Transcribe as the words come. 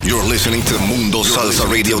listening to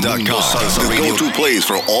MundoSalsaRadio.com, the go-to place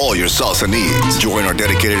for all your salsa needs. Join our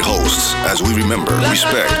dedicated hosts as we remember,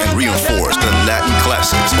 respect, and reinforce the Latin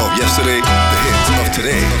classics of yesterday, the hits of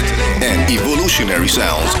today, and evolutionary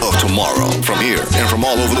sounds of tomorrow from here and from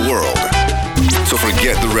all over the world. So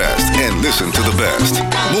forget the rest and listen to the best.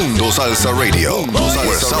 Mundo Salsa Radio,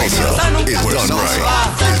 where salsa is done right.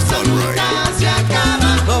 Is done right.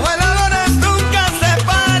 Los bailadores nunca se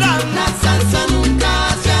paran. La salsa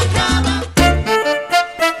nunca se acaba.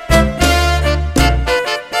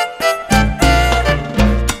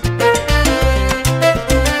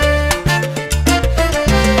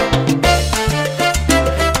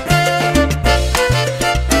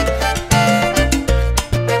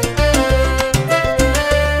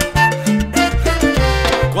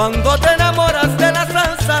 Cuando te enamoras de la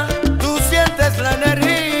salsa, tú sientes la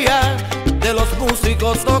energía de los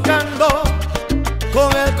músicos tocando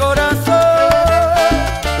con el corazón.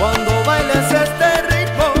 Cuando bailes este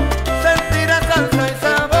ritmo, sentirás salsa y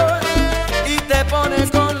sabor, y te pones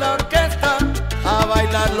con la orquesta a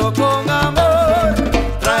bailarlo con amor.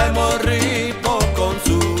 Traemos ritmo con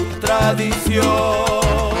su tradición,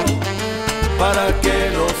 para que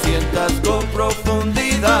lo sientas con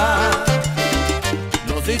profundidad.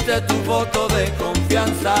 Nos diste tu voto de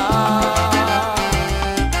confianza.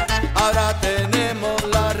 Ahora tenemos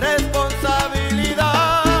la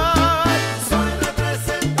responsabilidad. Soy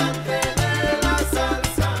representante de la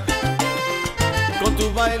salsa. Con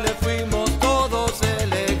tu baile fuimos todos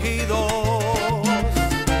elegidos.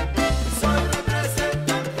 Soy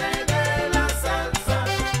representante de la salsa.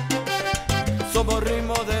 Somos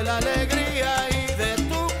ritmo de la alegría y de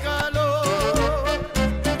tu calor.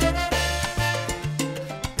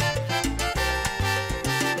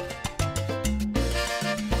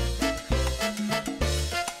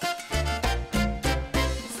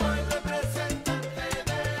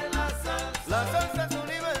 La salsa es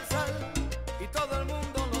universal y todo el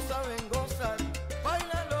mundo lo sabe gozar.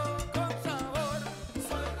 Báilalo con sabor.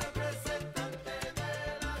 Soy representante de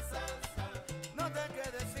la salsa. No te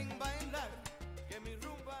quedes sin bailar, que mi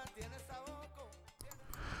rumba tiene sabor.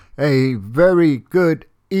 A very good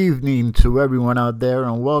evening to everyone out there,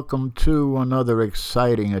 and welcome to another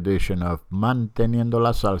exciting edition of Manteniendo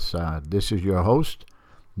la Salsa. This is your host,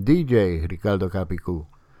 DJ Ricardo Capicu.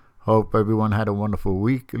 Hope everyone had a wonderful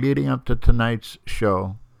week leading up to tonight's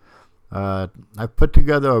show. I put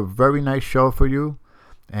together a very nice show for you,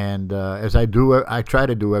 and as I try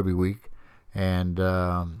to do every week. And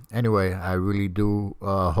anyway, I really do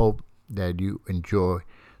hope that you enjoy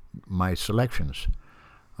my selections.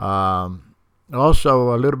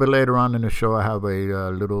 Also, a little bit later on in the show, I have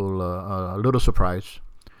a little surprise.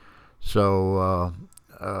 So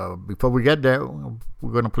before we get there,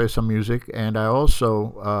 we're going to play some music, and I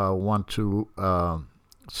also want to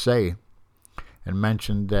say and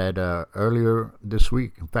mention that earlier this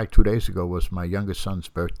week, in fact 2 days ago, was my youngest son's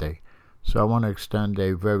birthday. So I want to extend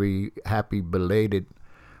a very happy belated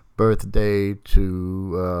birthday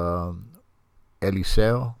to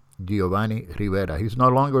Eliseo Giovanni Rivera. He's no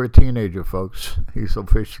longer a teenager, folks. He's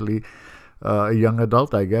officially a young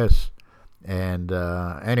adult, I guess. And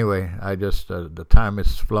anyway, I just the time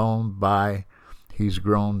has flown by. He's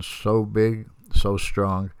grown so big, so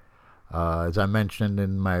strong. As I mentioned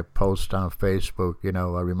in my post on Facebook,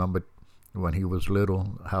 I remember when he was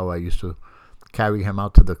little, how I used to carry him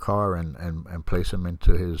out to the car and place him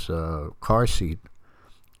into his car seat.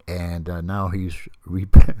 And now he's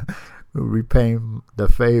repaying the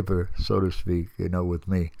favor, so to speak, with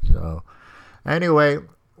me. So anyway,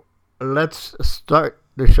 let's start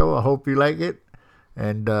the show. I hope you like it.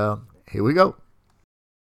 And here we go.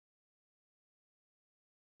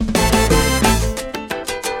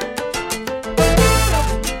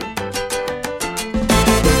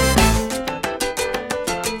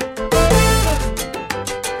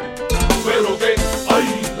 Pero que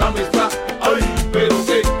hay la mezcla, ay, pero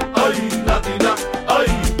que hay latina, ay,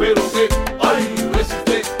 pero que hay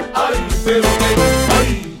resiste, ay, pero que hay.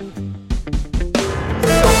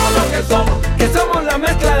 Somos lo que somos la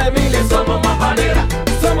mezcla de miles, somos mapanera,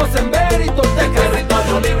 somos emberi, tolteca,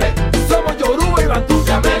 territorio libre, somos yoruba y bantú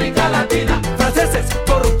de América Latina, franceses,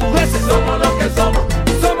 portugueses, somos lo que somos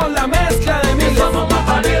la mezcla de miles, somos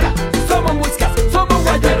mapanera, somos muiscas, somos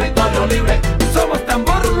guayú, territorio libre, somos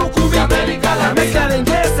tambor, lucubi, América Latina, mezcla de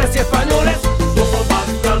ingleses y españoles, somos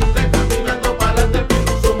bastante caminando para adelante,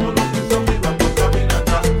 pero somos lo que somos y vamos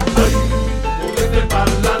caminando, ay, desde para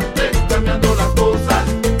adelante, cambiando las cosas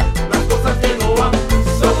que no van,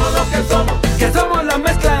 somos lo que somos la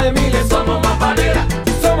mezcla de miles, somos mapanera,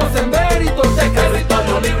 somos en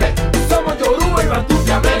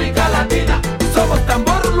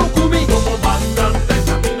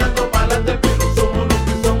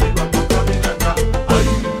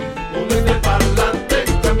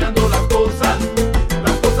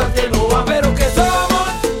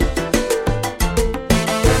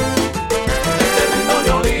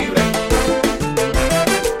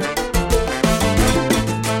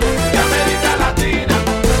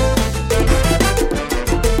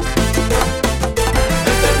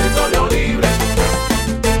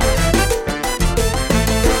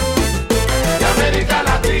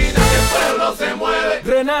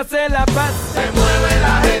renace la paz, se mueve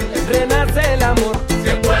la gente, renace el amor. si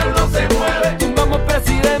el pueblo se mueve, Tumbamos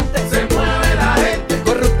presidente, se mueve la gente,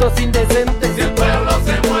 corruptos indecentes. si el pueblo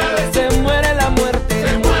se mueve, Se muere la muerte,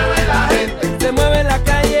 se mueve la gente, se mueve la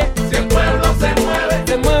calle, si el pueblo se mueve,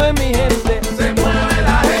 se mueve mi gente. se mueve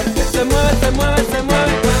la gente. Se mueve, se mueve, se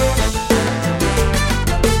mueve.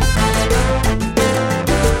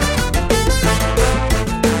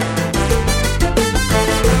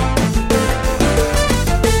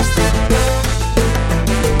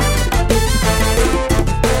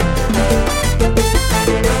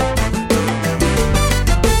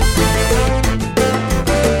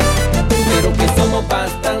 Pero que somos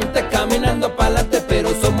bastante caminando pa'lante, pero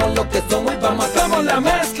somos lo que somos y vamos a somos la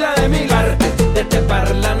mezcla de mi arte, de este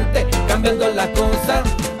parlante, cambiando las cosas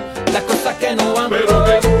que no van. Pero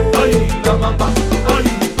que, ay, la mamá,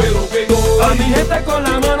 ay, pero que, A mi ay, gente con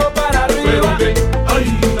la mano para pero arriba, que,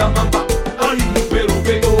 ay, la mamá, ay, pero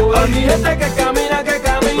que, a mi ay, gente que camina,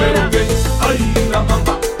 pero que, ay, la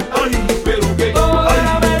mamá, ay, pero que, toda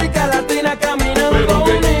la ay, América Latina pero caminando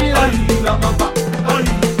que, unida. ay, la mamá, ay,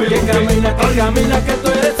 pero Que camina, que ay, camina, que tú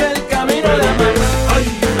eres el camino de pero la que, mano. ay,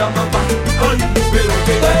 la mamá, ay, pero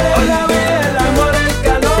que, Tú eres ay, la vida, el amor, el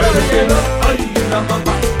calor, pero el que, hielo. ay, la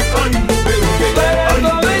mamá, ay, pero que, Tú eres ay,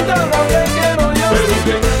 todito lo que quiero yo. pero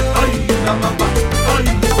que, ay, la mamá, ay,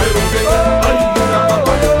 pero que, ay, la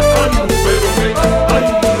mamá, ay, pero que, ay,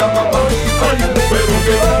 la mamá, ay, pero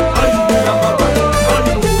que, ay, la mamá, ay,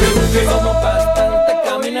 pero que. Somos bastante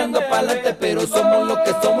caminando pa'lante, pero somos lo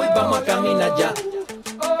que somos y vamos a caminar ya.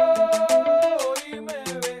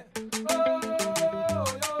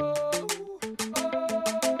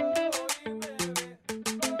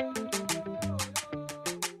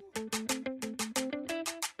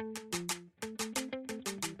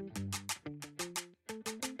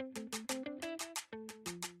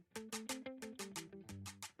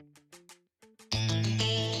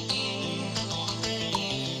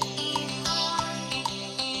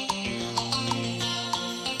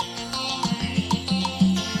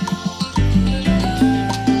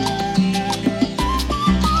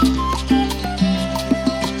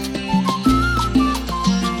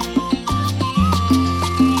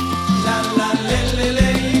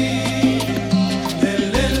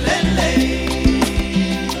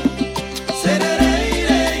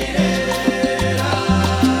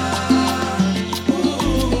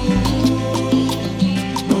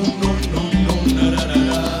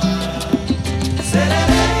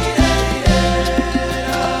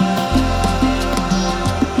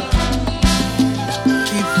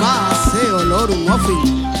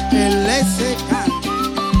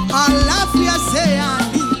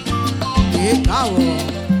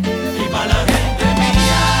 Y pa' la gente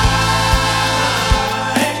mía,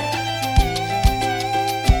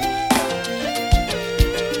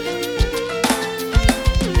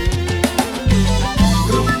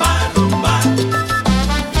 rumba, rumba,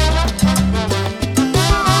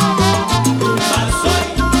 rumba soy,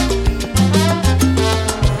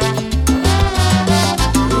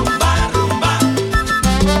 rumba, rumba,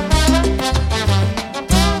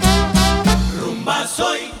 rumba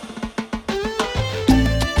soy.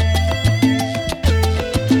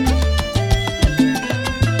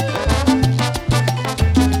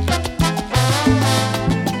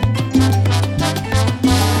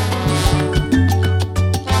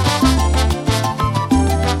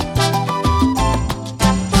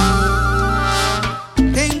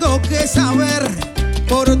 Tengo que saber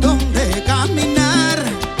por dónde caminar,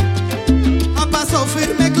 a paso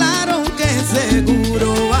firme, claro que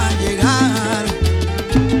seguro va a llegar,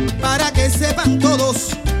 para que sepan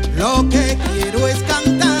todos lo que quiero es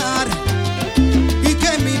cantar y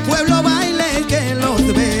que mi pueblo baile y que los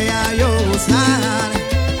vea yo gozar.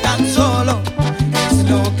 Tan solo es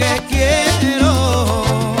lo que quiero.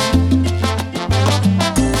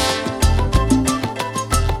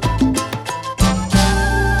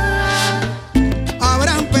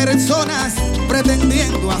 Habrán personas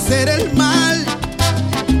pretendiendo hacer el mal,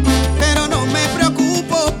 pero no me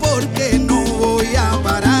preocupo porque no voy a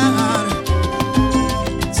parar.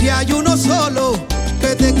 Si hay uno solo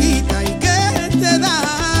que te quita y que te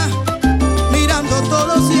da, mirando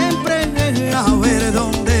todo siempre a ver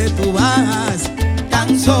dónde tú vas.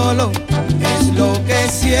 Tan solo es lo que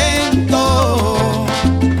siento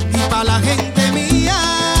y pa' la gente mía.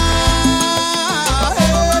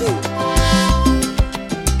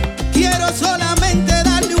 Quiero solamente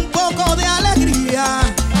darle un poco de alegría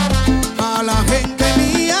a la gente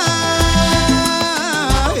mía.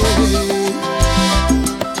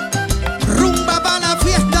 Rumba pa' la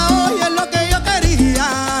fiesta hoy es lo que yo quería.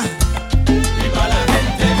 Y pa' la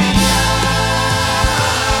gente mía,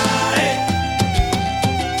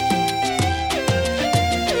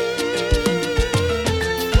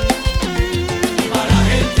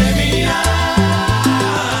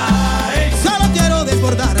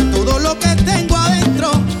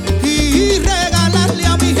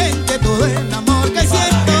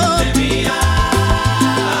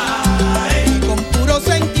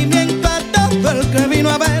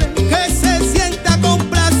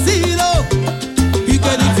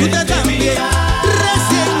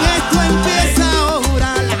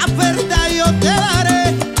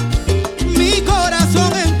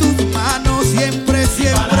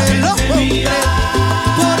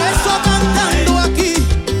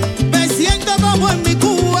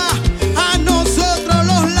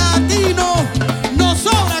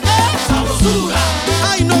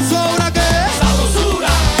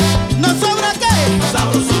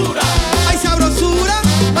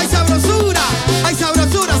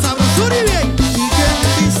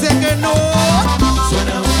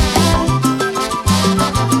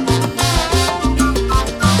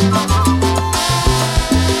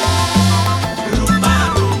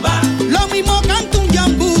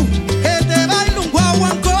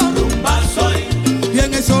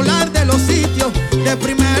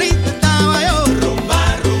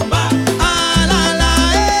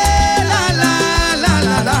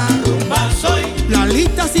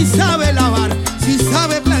 si sabe lavar, si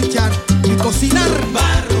sabe planchar y cocinar. Rumba,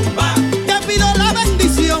 rumba, Te pido la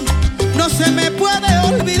bendición, no se me puede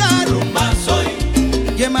olvidar. rumba soy.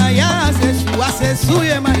 Yemaya hace su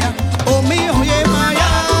Yemaya, oh mío Yemaya.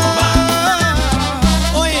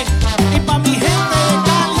 Oye, y pa' mi gente de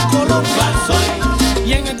Cali, Colombia Rumba soy.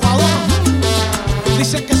 y en Ecuador,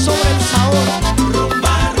 dicen que sobre el sabor.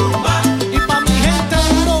 Rumba, rumba, Y pa' mi gente de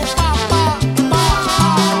Europa,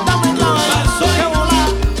 dame clave, que volá,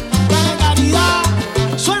 dale caridad,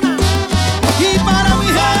 suena. Y para mi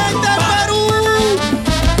gente de Perú,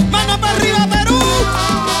 mano para arriba Perú.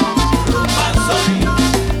 rumba soy.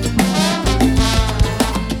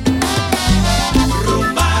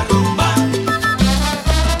 Rumba, rumba,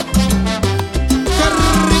 Qué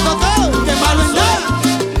rico todo, qué malo es nada.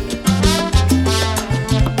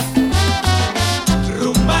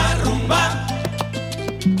 rumba, rumba.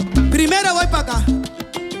 Primero voy para acá.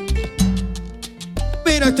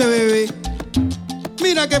 Mira este bebé,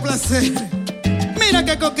 mira qué placer, mira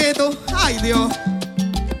qué coqueto, ay Dios.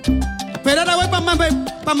 Pero ahora voy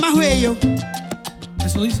para más bello,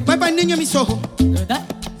 Eso dice, voy para el niño de mis ojos, ¿de verdad?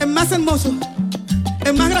 es más hermoso,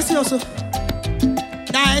 es más gracioso.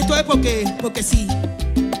 Ya, esto es porque sí.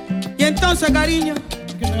 Y entonces, cariño,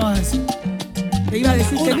 ¿Qué me vas a decir? te iba a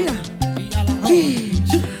decir que mira, Y a la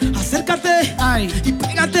otra. acércate Ay, y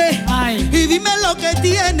pégate ay. y dime lo que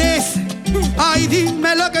tienes. Ay,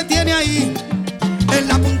 dime lo que tiene ahí en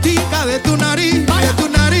la puntica de tu nariz, de tu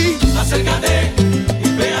nariz. Acércate y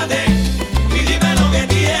pégate y dime lo que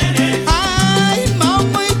tienes. Ay,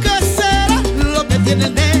 mamá, ¿y qué será lo que tiene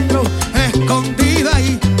el negro escondido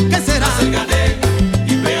ahí? ¿Qué será? Acércate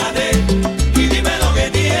y pégate y dime lo que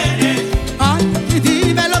tienes. Ay,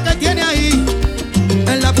 dime lo que tiene ahí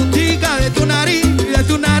en la puntica de tu nariz, de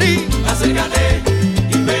tu nariz. Acércate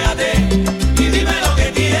y pégate y dime lo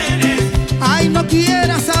que tienes. Ay, no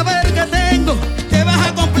quieras saber qué tengo, te vas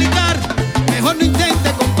a complicar. Mejor no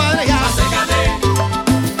intentes, compadre, ya. Acércate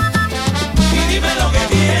y dime lo que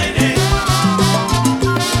tienes.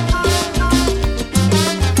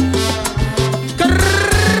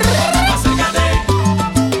 Acércate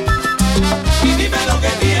y dime lo que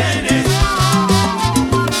tienes.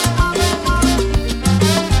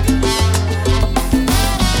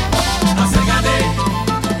 Acércate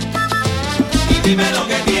y dime lo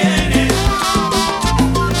que tienes.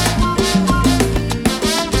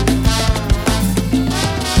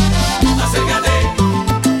 Acércate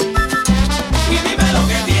y dime lo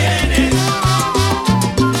que tienes.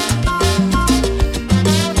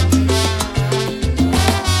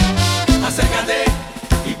 Acércate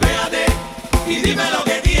y pégate y dime lo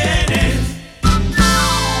que tienes.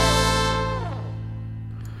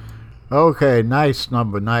 Okay, nice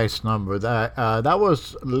number, nice number. That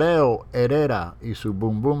was Leo Herrera y su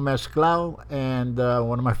Boom Boom Mezclao, and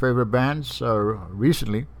one of my favorite bands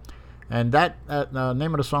recently. And that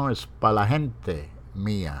name of the song is Pa la Gente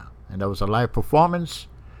Mia, and that was a live performance.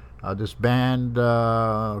 This band,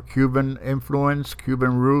 Cuban influence,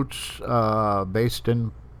 Cuban roots, based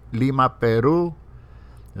in Lima, Peru.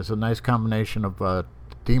 It's a nice combination of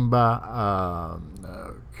timba,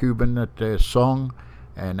 Cuban song,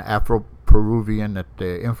 and Afro-Peruvian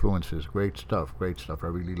influences. Great stuff, great stuff. I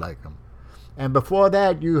really like them. And before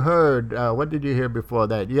that, you heard, what did you hear before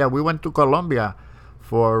that? Yeah, we went to Colombia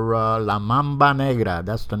for La Mamba Negra.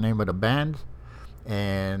 That's the name of the band.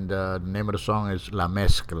 And the name of the song is La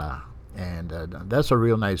Mezcla. And that's a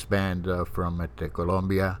real nice band from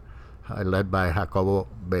Colombia, led by Jacobo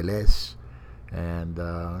Velez. And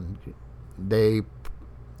they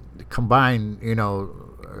combine, you know,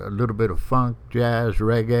 a little bit of funk, jazz,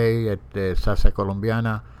 reggae, salsa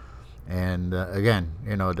colombiana, and again,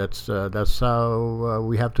 you know, that's how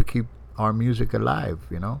we have to keep our music alive,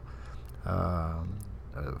 you know,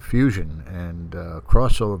 fusion and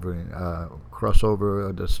crossover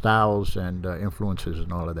the styles and influences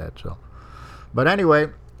and all of that. So, but anyway,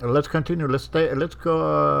 let's continue. Let's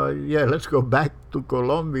go back to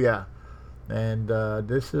Colombia. And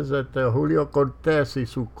this is at Julio Cortés y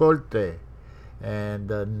su Corte. And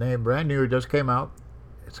the name brand new just came out.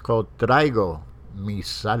 It's called Traigo Mi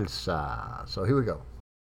Salsa. So here we go.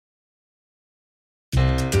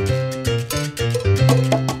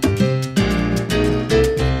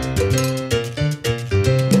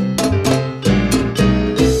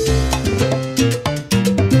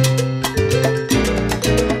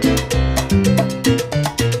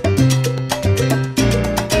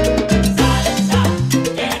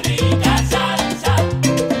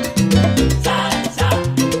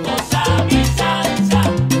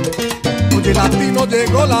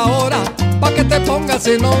 Llegó la hora pa' que te pongas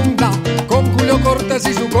en onda con Julio Cortés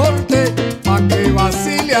y su corte. pa' que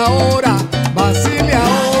vacile ahora, vacile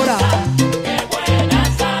ahora. Qué buena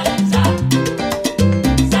salsa,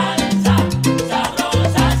 salsa,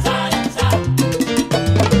 sabrosa salsa.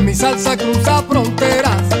 Mi salsa cruza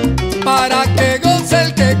fronteras para que goce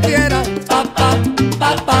el que quiera. Pa, pa,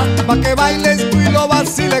 pa, pa, pa' que bailes tú y lo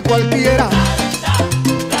vacile cualquiera.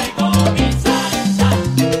 Traigo mi salsa,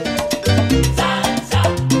 salsa,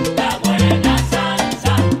 la buena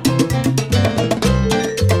salsa.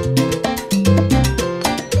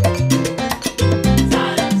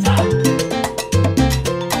 Salsa.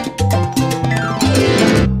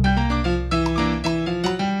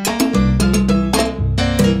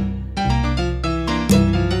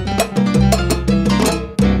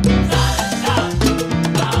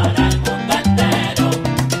 Para el mundo entero,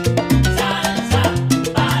 salsa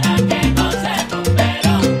para que goce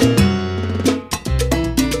rumbero.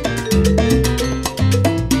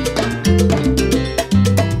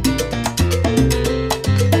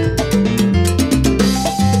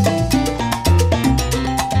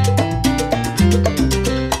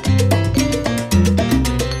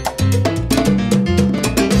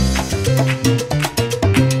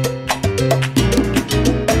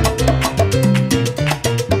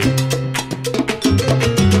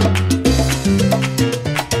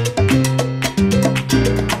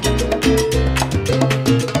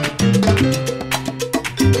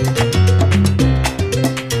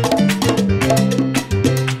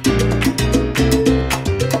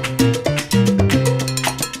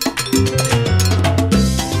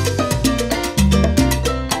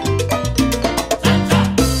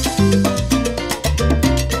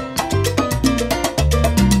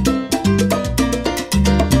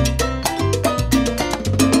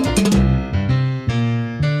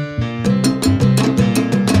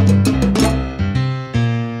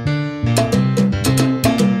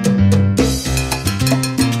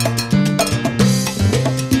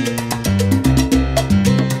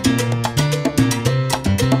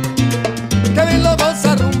 Que bien lo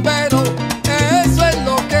goza rumbero, eso es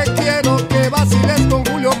lo que quiero, que vaciles con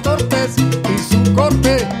Julio Cortés y su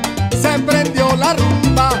corte. Se prendió la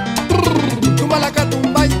rumba, tumba la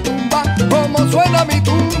catumba y tumba, como suena mi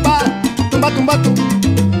tumba, tumba, tumba, tumba.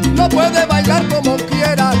 No puede bailar como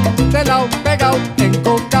quiera, de lado, pegado,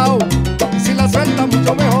 encocao, y si la suelta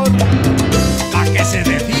mucho mejor. Pa' que se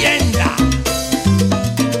defienda.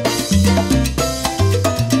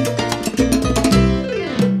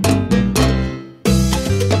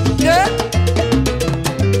 ¿Qué?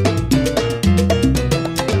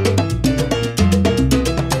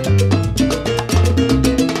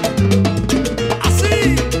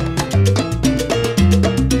 Así.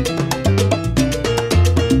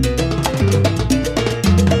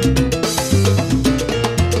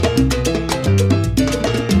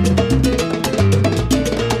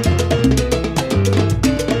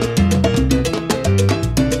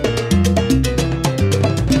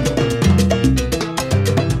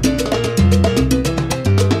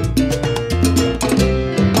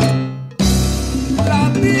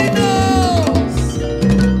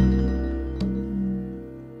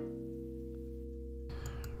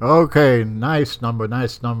 Okay, nice number,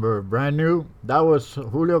 brand new. That was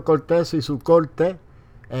Julio Cortés y su corte,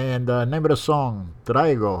 and the name of the song,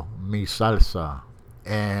 Traigo mi salsa.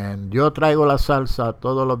 And yo traigo la salsa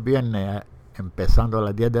todos los viernes, empezando a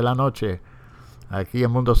las 10 de la noche, aquí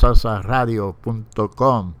en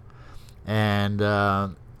mundosalsaradio.com. And,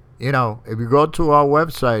 you know, if you go to our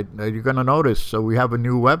website, you're going to notice we have a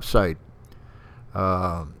new website.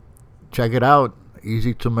 Check it out.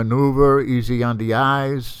 Easy to maneuver, easy on the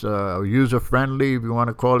eyes, user-friendly, if you want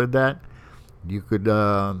to call it that. You could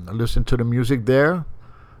listen to the music there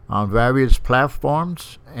on various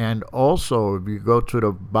platforms. And also, if you go to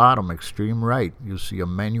the bottom, extreme right, you see a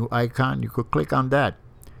menu icon. You could click on that.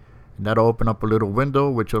 And that'll open up a little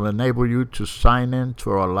window, which will enable you to sign in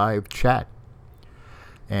to our live chat.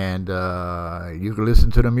 And you can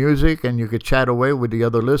listen to the music, and you could chat away with the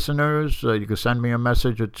other listeners. You can send me a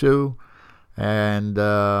message or two. And,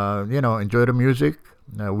 you know, enjoy the music.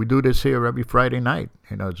 We do this here every Friday night.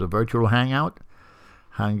 You know, it's a virtual hangout.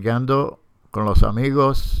 Hangueando con los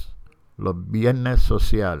amigos los viernes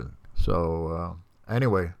social. So,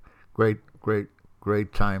 anyway, great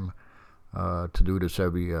time to do this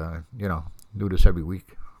every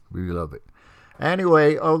week. Really love it.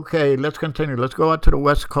 Anyway, okay, let's continue. Let's go out to the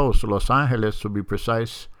West Coast, Los Angeles to be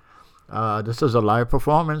precise. This is a live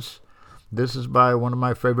performance. This is by one of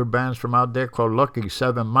my favorite bands from out there called Lucky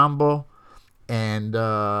 7 Mambo. And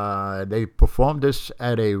they performed this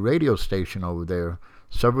at a radio station over there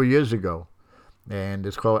several years ago. And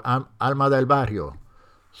it's called Alma del Barrio.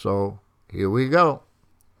 So here we go.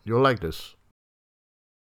 You'll like this.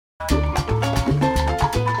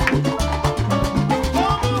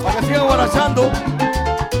 guarachando,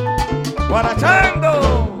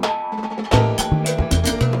 guarachando.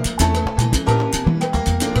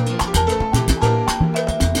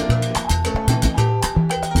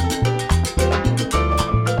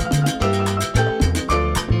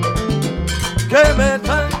 Que me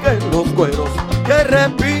saquen los cueros, que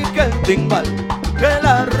repique el timbal, que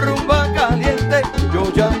la rumba caliente,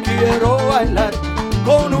 yo ya quiero bailar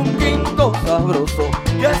con un quinto sabroso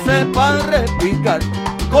que sepa repicar,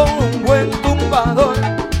 con un buen tumbador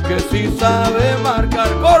que sí sabe marcar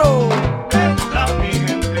coro. Entra mi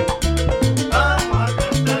gente, vamos a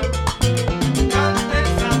cantar, cante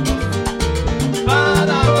sabroso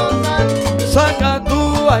para gozar. Saca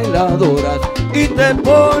tu bailadora y te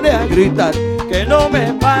pone a gritar que no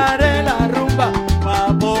me pare la rumba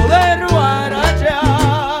pa' poder guarachear.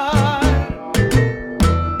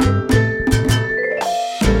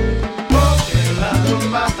 Porque la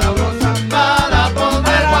rumba sabrosa para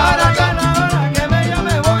poder guarachear. A la hora que me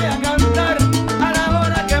llame voy a cantar, a la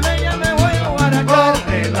hora que me llame voy a guarachear.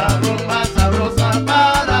 Porque la rumba sabrosa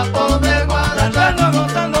para poder guarachear. Cantando,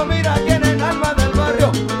 gozando, mira quién es el alma del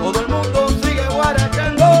barrio, todo el mundo sigue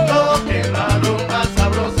guarachando. Porque la rumba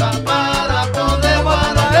sabrosa para poder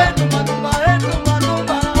guarachear. Tumba, tumba, tumba,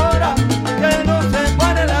 tumba, ahora que no se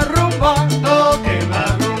pare la rumba. Toque la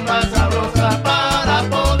rumba sabrosa para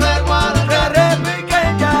poder Que guarachear. repique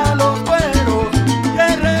ya los cueros, que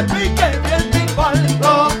repique bien timbal.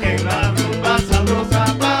 Toque la rumba sabrosa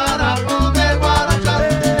para poder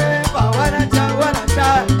guarachear. Pa' guarachar,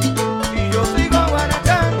 guarachar, y yo sigo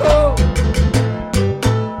guarachando.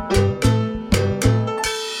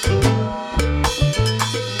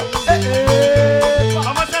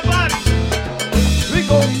 Vamos a hacer party.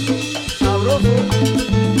 Rico, sabroso.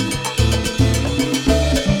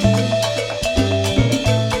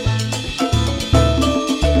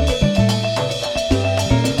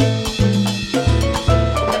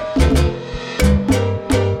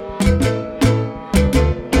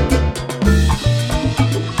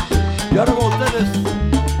 Y ahora con ustedes,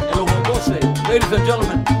 el ojo 12, ladies and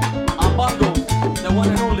gentlemen, amando the one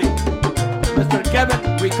and only, Mr.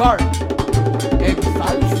 Kevin Ricard, en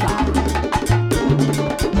salsa.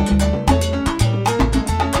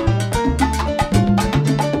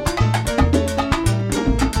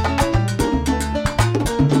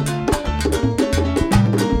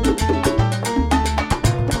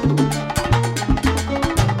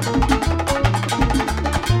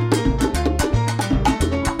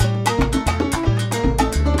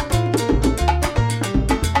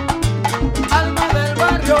 Alma del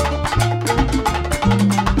barrio,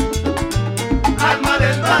 Alma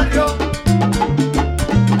del barrio.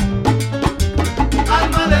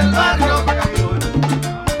 Alma del barrio.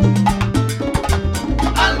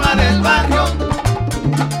 Alma del barrio.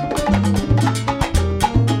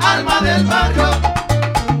 Alma del barrio.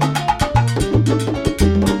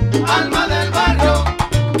 Alma del barrio.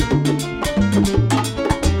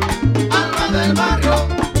 Alma del barrio.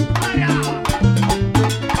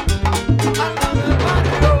 alma del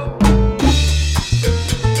barrio.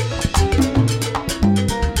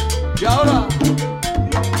 Y ahora,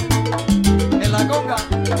 en la conga,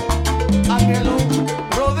 Ángelo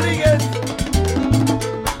Rodríguez.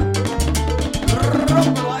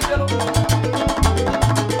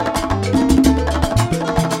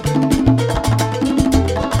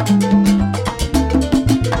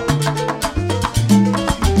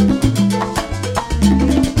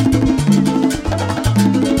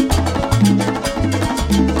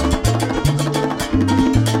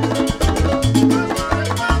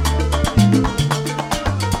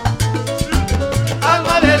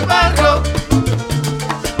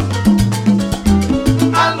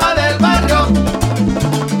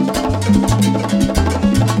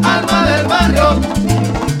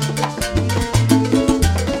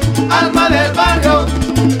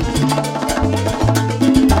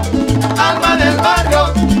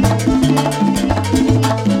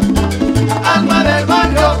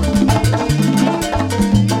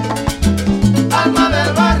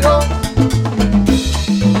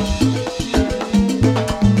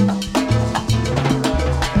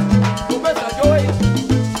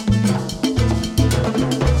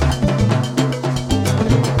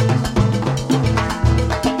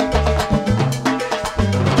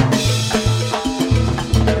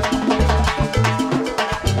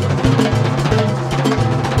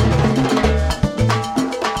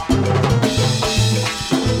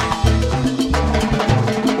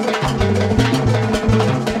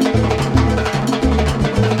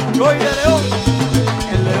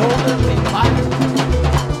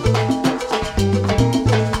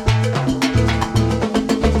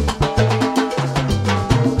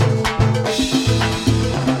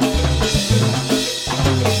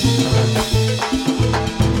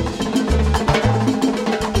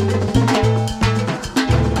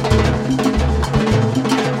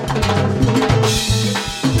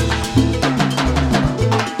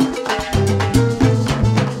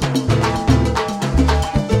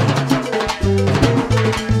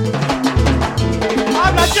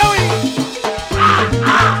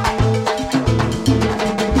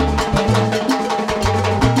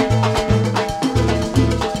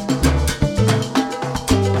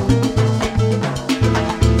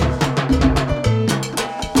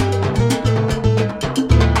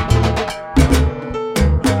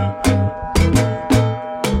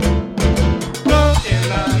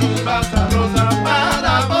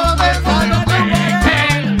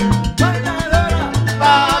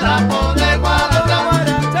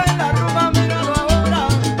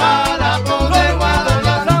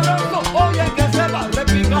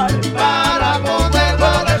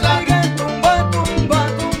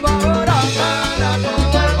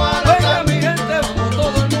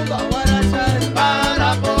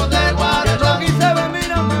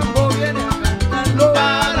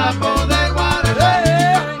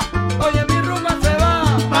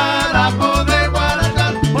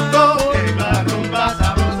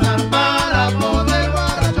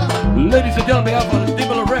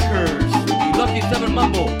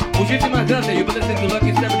 Muchísimas gracias. You listen to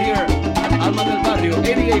Lucky 7 here. Alma del Barrio,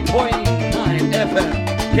 88.9 FM,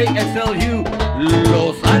 KSLU,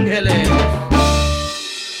 Los Ángeles.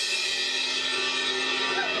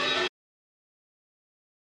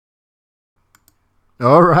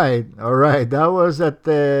 All right. That was at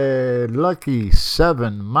the Lucky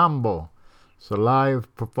 7 Mambo. It's a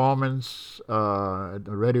live performance at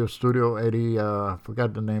the radio studio. Eddie,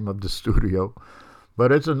 forgot the name of the studio.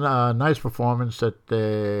 But it's a nice performance. At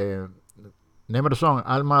the name of the song,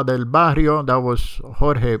 Alma del Barrio. That was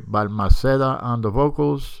Jorge Balmaceda on the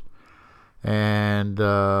vocals. And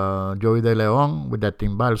Joey De Leon with that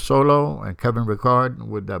timbal solo. And Kevin Ricard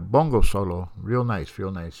with that bongo solo. Real nice.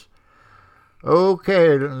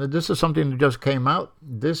 Okay, this is something that just came out.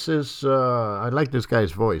 This is, I like this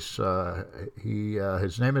guy's voice.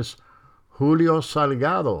 His name is Julio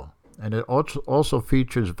Salgado, and it also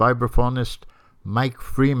features vibraphonist Mike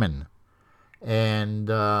Freeman. And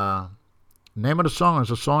name of the song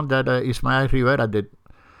is a song that Ismael Rivera did,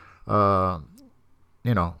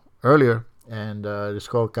 earlier, and it's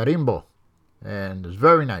called Carimbo, and it's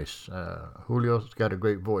very nice. Julio's got a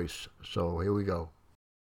great voice, so here we go.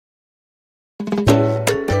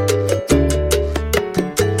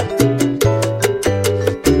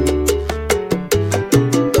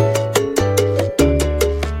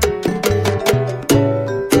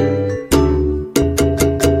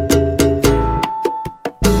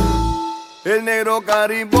 El negro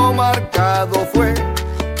carimbo marcado fue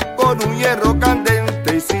con un hierro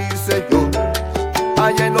candente, y sí señor,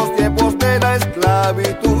 allá en los tiempos de la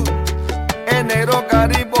esclavitud. El negro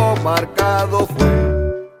carimbo marcado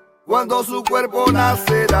fue cuando su cuerpo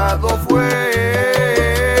lacerado fue.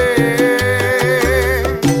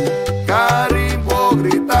 Carimbo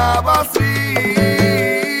gritaba así: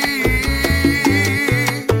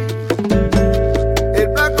 el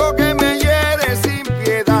blanco que me hiere sin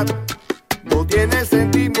piedad no tiene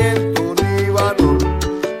sentimiento ni valor.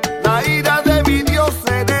 La ira de mi Dios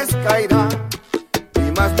se descaerá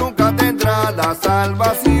y más nunca tendrá la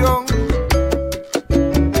salvación.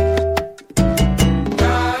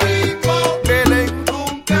 Belén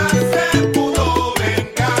nunca se pudo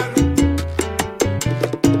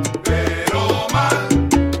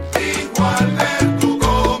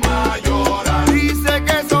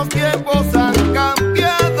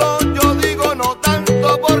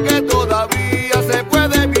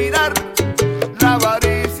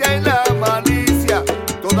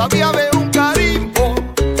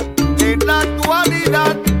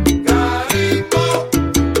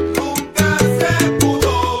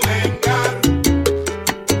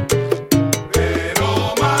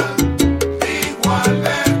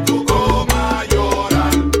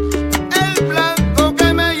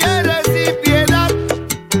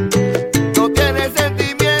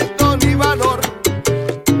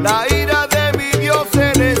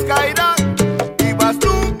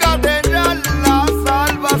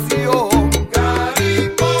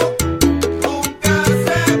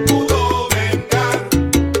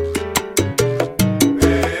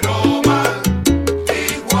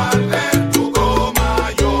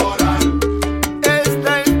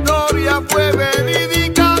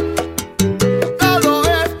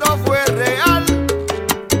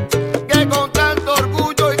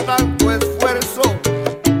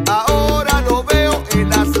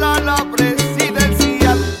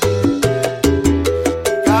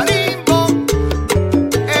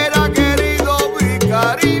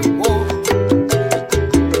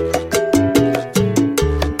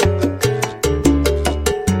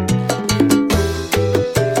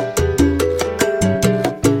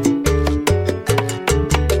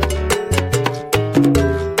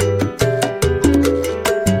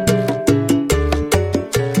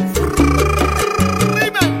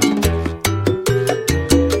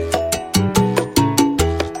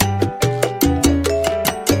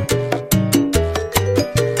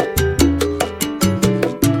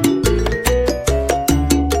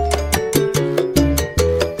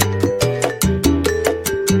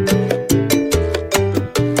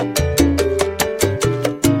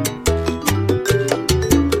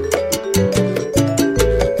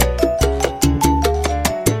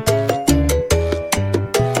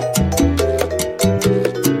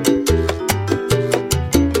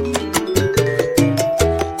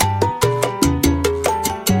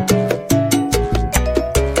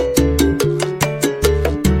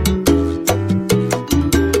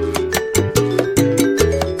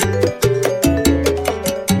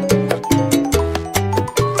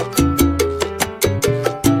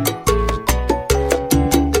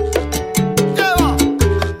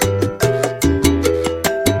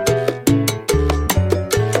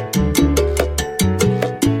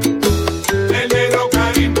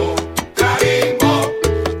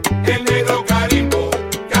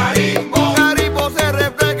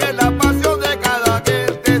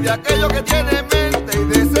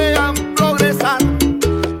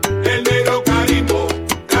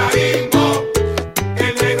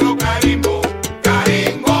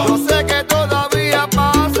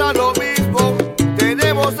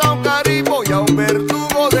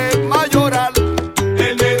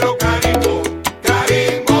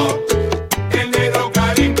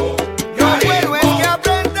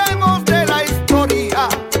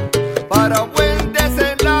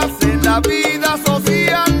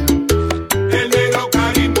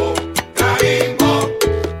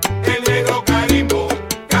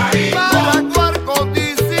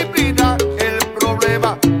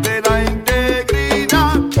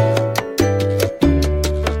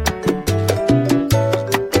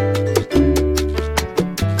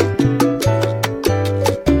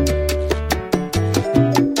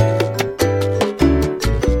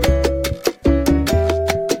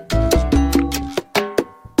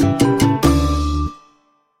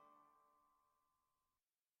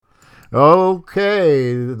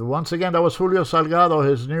Okay, once again, that was Julio Salgado,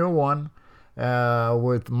 his new one,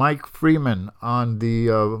 with Mike Freeman on the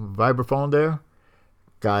vibraphone there.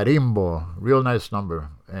 Carimbo, real nice number.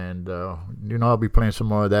 And, I'll be playing some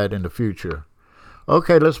more of that in the future.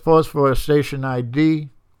 Okay, let's pause for a station ID,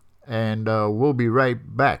 and we'll be right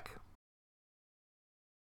back.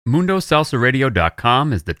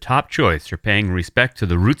 MundoSalsaRadio.com is the top choice for paying respect to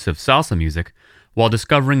the roots of salsa music while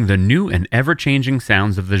discovering the new and ever-changing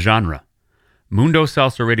sounds of the genre.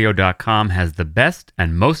 MundoSalsaRadio.com has the best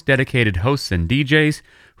and most dedicated hosts and DJs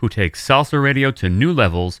who take salsa radio to new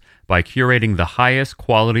levels by curating the highest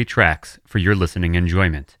quality tracks for your listening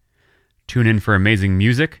enjoyment. Tune in for amazing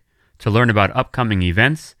music, to learn about upcoming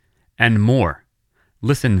events, and more.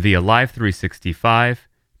 Listen via Live 365,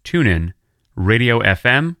 TuneIn, Radio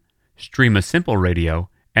FM, Stream a Simple Radio,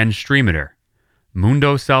 and Streamiter.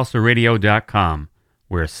 MundoSalsaRadio.com,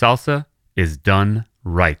 where salsa is done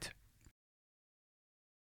right.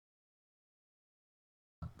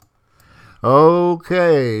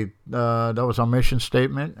 Okay, that was our mission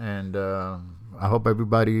statement, and I hope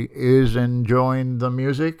everybody is enjoying the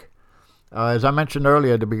music. As I mentioned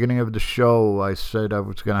earlier at the beginning of the show, I said I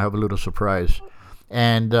was going to have a little surprise.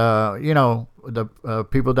 And, the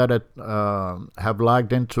people that have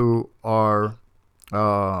logged into our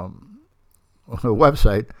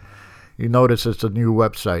website, you notice it's a new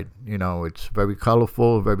website. It's very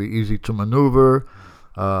colorful, very easy to maneuver,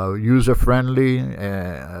 user-friendly.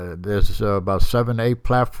 There's about 7-8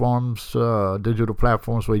 platforms, digital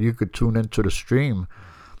platforms where you could tune into the stream,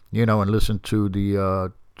 and listen to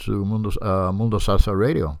the to Mundo Salsa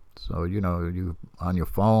Radio. So, you on your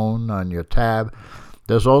phone, on your tab.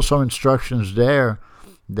 There's also instructions there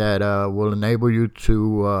that will enable you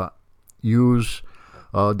to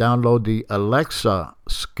download the Alexa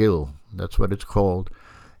skill. That's what it's called.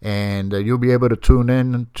 And you'll be able to tune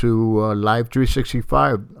in to Live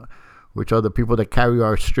 365, which are the people that carry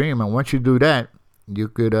our stream. And once you do that, you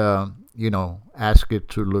could, ask it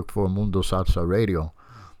to look for Mundo Salsa Radio.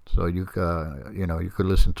 So you could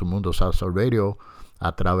listen to Mundo Salsa Radio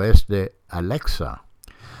a través de Alexa.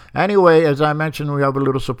 Anyway, as I mentioned, we have a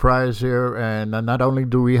little surprise here, and not only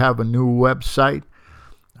do we have a new website,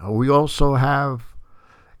 we also have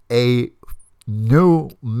a new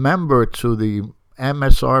member to the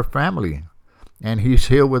MSR family, and he's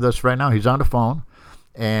here with us right now. He's on the phone,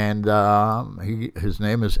 and his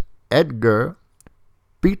name is Edgar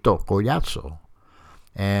Pito Collazo.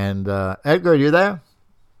 And Edgar, you there?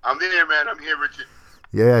 I'm here, man. I'm here, Richard.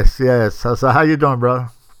 Yes. So how you doing, brother?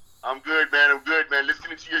 I'm good, man.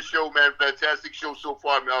 Listening to your show, man. Fantastic show so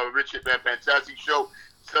far, Richard, man. Fantastic show.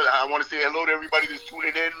 So I want to say hello to everybody that's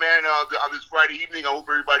tuning in, man, on this Friday evening. I hope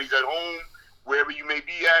everybody's at home, wherever you may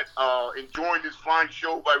be at, enjoying this fine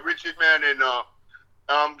show by Richard, man. And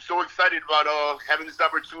I'm so excited about having this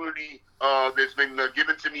opportunity that's been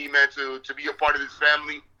given to me, man, to be a part of this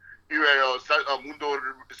family here at Mundo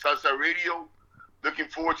Salsa Radio. Looking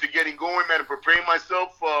forward to getting going, man, and preparing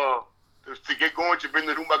myself to get going, to bring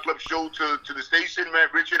the Rumba Club show to the station, man.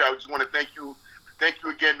 Richard, I just want to thank you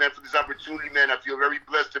again, man, for this opportunity, man. I feel very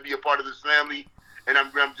blessed to be a part of this family, and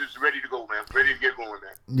I'm just ready to go, man. Ready to get going,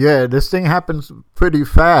 man. Yeah, this thing happens pretty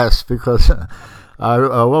fast because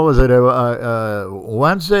what was it?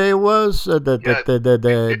 Wednesday was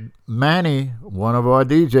that Manny, one of our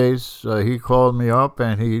DJs, he called me up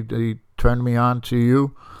and he turned me on to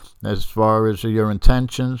you as far as your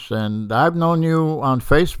intentions. And I've known you on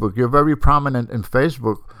Facebook. You're very prominent in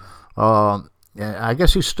Facebook. I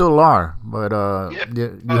guess you still are, but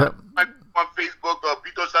you have... on Facebook,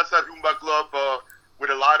 Pito Salsa Rumba Club,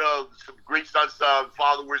 with a lot of some great salsa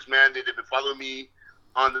followers, man. They've been following me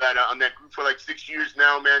on that group for like 6 years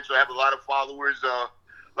now, man. So I have a lot of followers, a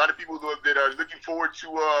lot of people that are looking forward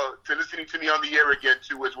to listening to me on the air again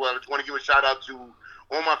too, as well. I just want to give a shout out to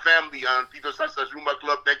all my family on Pito Salsa Rumba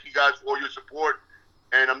Club. Thank you guys for all your support,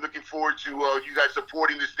 and I'm looking forward to you guys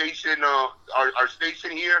supporting the station, our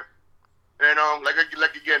station here. And like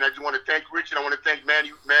again, I just want to thank Rich, and I want to thank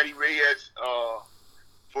Manny Reyes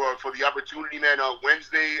for the opportunity, man.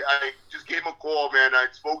 Wednesday, I just gave him a call, man. I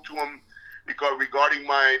spoke to him regarding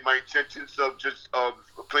my intentions of just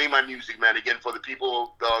playing my music, man. Again, for the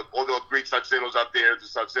people, all the great salseros out there, the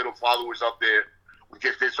salsero followers out there,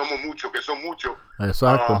 que somos mucho.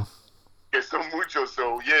 Exacto. Que son mucho.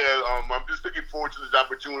 So yeah, I'm just looking forward to this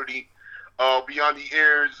opportunity. Be on the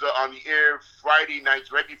air Friday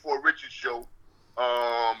nights right before Richard's show,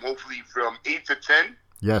 hopefully from 8 to 10.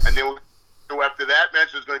 Yes. And then we'll go after that, man.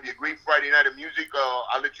 So it's going to be a great Friday night of music.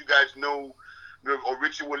 I'll let you guys know, or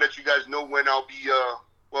Richard will let you guys know when I'll be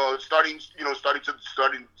starting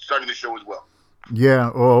the show as well.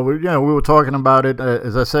 Yeah, well, we were talking about it.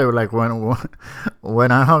 As I said, like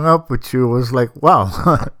when I hung up with you, it was like, wow,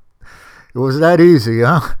 it was that easy,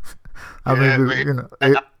 huh? I Yeah, mean, man. I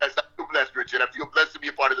feel blessed, Richard. I feel blessed to be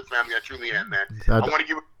a part of the family. I truly am, man. I want to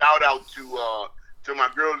give a shout out to my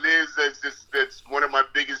girl Liz. That's one of my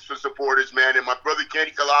biggest supporters, man. And my brother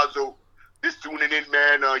Kenny Colazo is tuning in,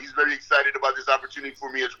 man. He's very excited about this opportunity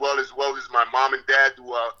for me as well as my mom and dad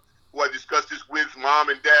who I discussed this with. Mom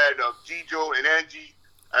and dad, Gijo and Angie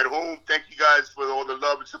at home. Thank you guys for all the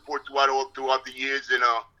love and support throughout the years, and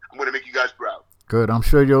I'm going to make you guys proud. Good. I'm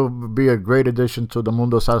sure you'll be a great addition to the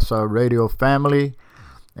Mundo Salsa Radio family,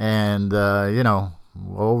 and the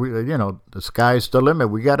sky's the limit.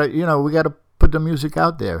 We gotta put the music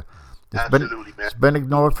out there. Absolutely, man. It's been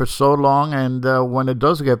ignored for so long, and when it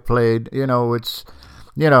does get played, it's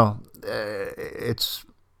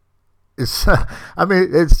I mean,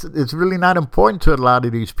 it's really not important to a lot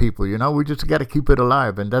of these people. We just got to keep it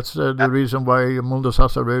alive, and that's the reason why Mundo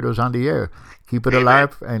Salsa Radio is on the air. Keep it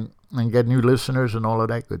alive and get new listeners and all of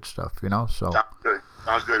that good stuff. So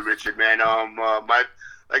sounds good, Richard, man.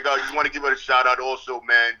 I just want to give it a shout out also,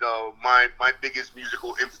 man. My biggest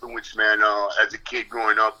musical influence, man, as a kid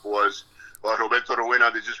growing up was Roberto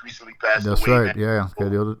Rowena, that just recently passed away. That's right, man. yeah.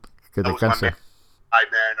 That was my man. Hi,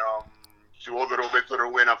 man. To all the Roberto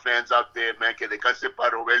Rowena fans out there, man, que descanse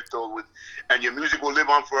para Roberto, and your music will live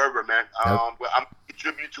on forever, man. I'm paying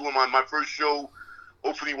tribute to him on my first show.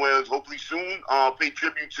 Hopefully soon. Pay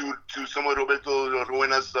tribute to some of Roberto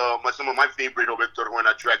Rowena's, some of my favorite Roberto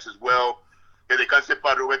Rowena tracks as well. Que descanse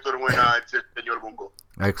para Roberto Rowena, Señor Bungo.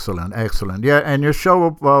 Excellent. Yeah, and your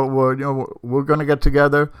show, we're going to get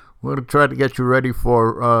together. We're going to try to get you ready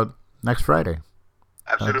for next Friday.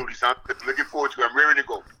 Absolutely. Looking forward to it. I'm ready to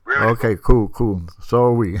go. Okay, cool. So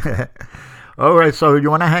are we. All right, so you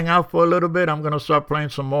want to hang out for a little bit? I'm going to start playing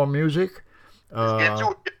some more music. Let's get to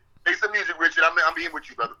it. Play some music, Richard. I'm here with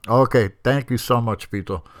you, brother. Okay, thank you so much,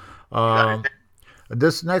 Pito.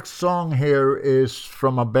 This next song here is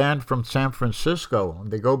from a band from San Francisco.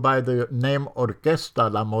 They go by the name Orquesta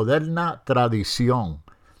La Moderna Tradición.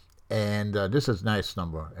 And this is a nice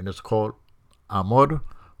number, and it's called Amor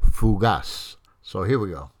Fugaz. So here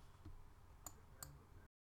we go.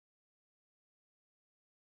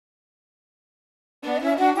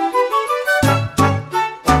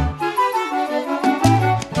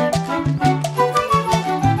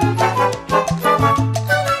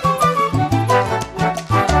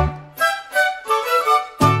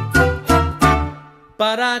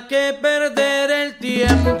 ¿Para qué perder el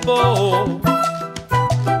tiempo?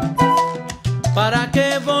 ¿Para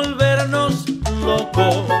qué volvernos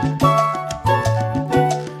locos?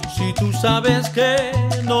 Si tú sabes que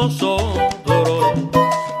nosotros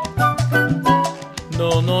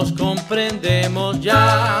no nos comprendemos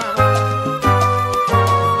ya.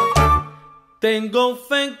 Tengo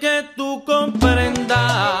fe en que tú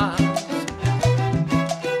comprendas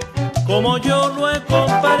como yo lo he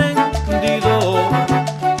comprendido,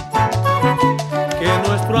 que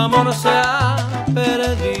nuestro amor se ha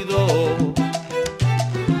perdido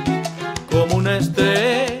como una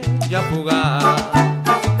estrella fugaz.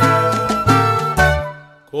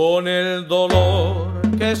 Con el dolor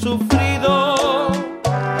que he sufrido,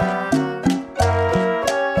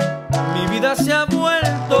 mi vida se ha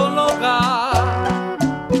vuelto loca.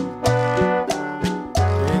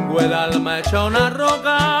 Tengo el alma hecha una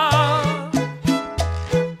roca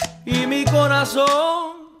y mi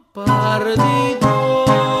corazón partido.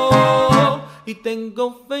 Y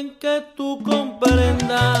tengo fe en que tú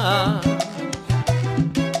comprendas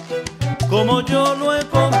como yo lo he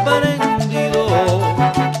comprendido,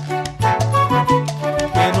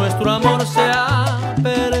 que nuestro amor se ha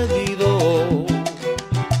perdido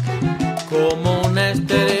como una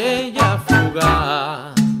estrella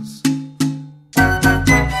fugaz.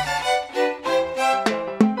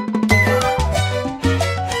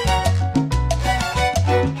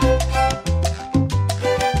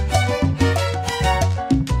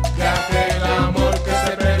 Ya que el amor que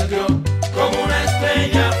se perdió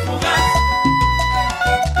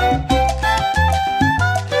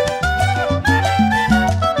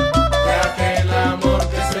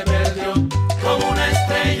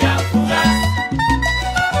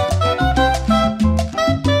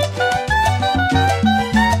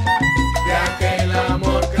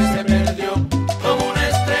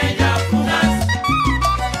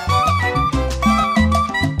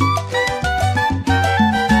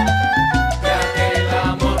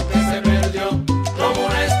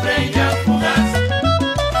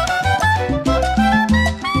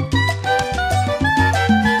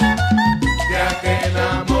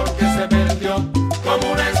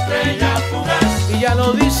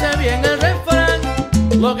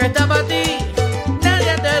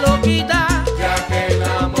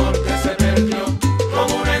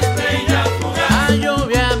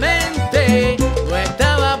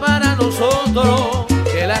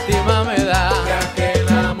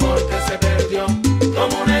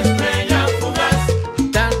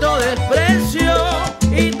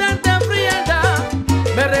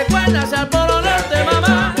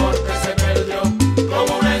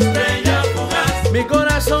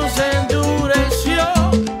se endureció,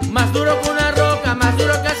 más duro que una roca, más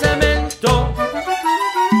duro que cemento.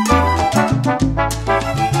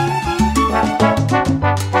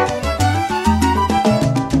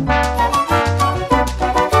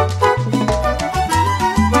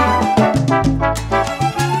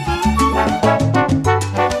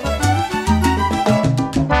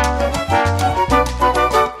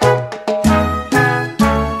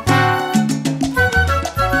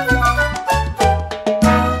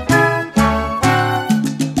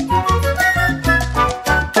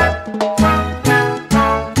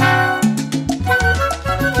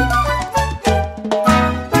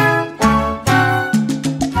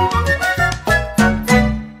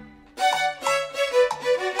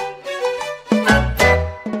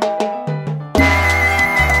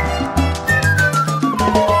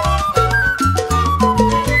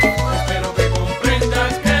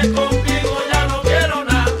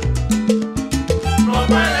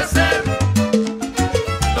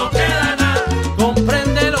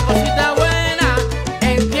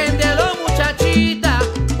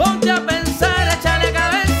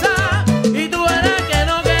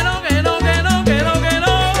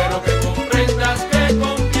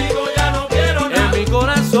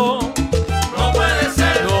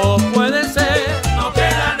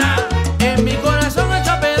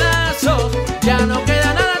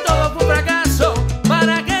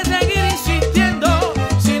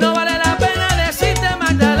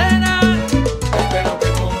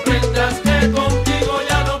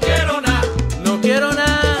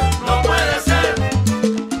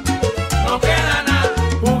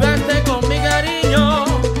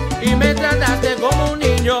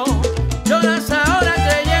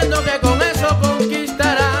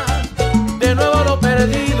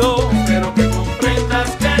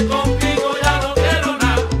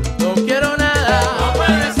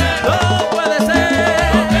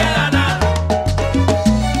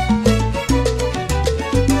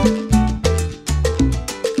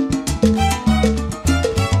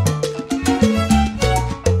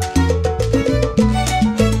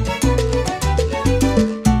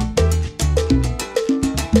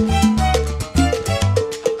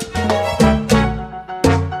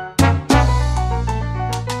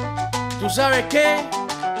 ¿Sabes qué?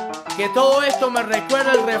 Que todo esto me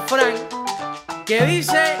recuerda el refrán que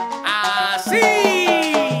dice así: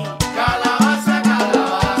 calabaza,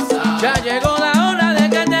 calabaza, ya llegó la hora de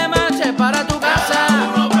que te marches para tu casa. Cada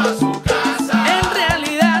uno pa' su casa. En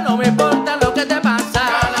realidad no me importa lo que te pasa.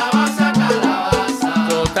 Calabaza, calabaza,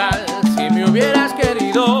 total, si me hubieras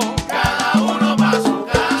querido. Cada uno pa' su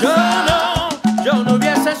casa. Yo no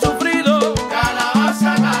hubiese sufrido.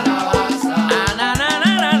 Calabaza, calabaza,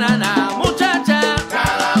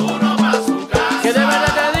 que de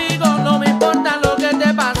verdad te digo, no me importa lo que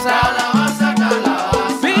te pasa. Calabaza,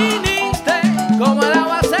 calabaza, viniste como el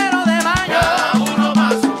aguacero de mayo. Cada uno pa'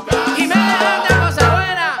 su casa. Y me dejaste cosa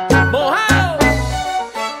buena, mojado.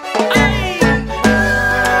 ¡Ay!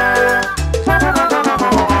 Cada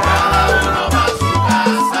uno pa' su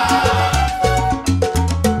casa.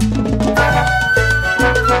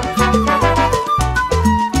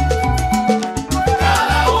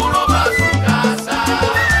 Cada uno pa' su casa.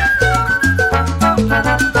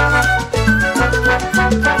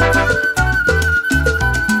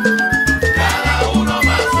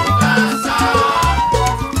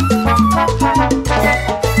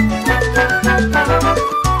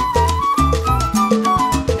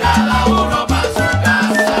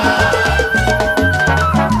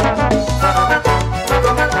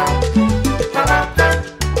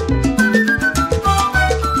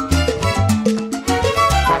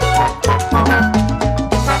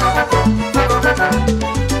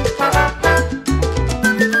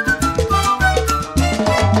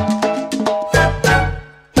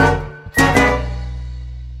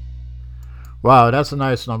 Wow, that's a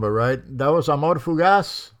nice number, right? That was Amor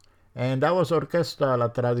Fugaz, and that was Orquesta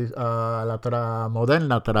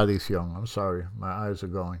Moderna Tradición. I'm sorry, my eyes are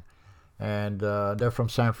going. And they're from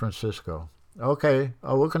San Francisco. Okay,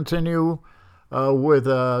 we'll continue with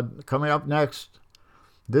coming up next.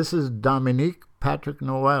 This is Dominique Patrick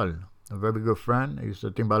Noel, a very good friend. He's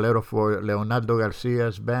the timbalero for Leonardo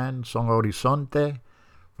Garcia's band, Son Horizonte,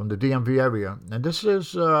 from the DMV area. And this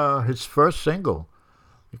is his first single.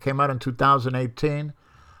 It came out in 2018.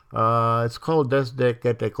 It's called Desde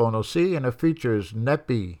que te conocí, and it features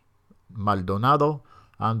Nepi Maldonado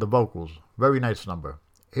on the vocals. Very nice number.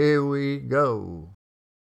 Here we go.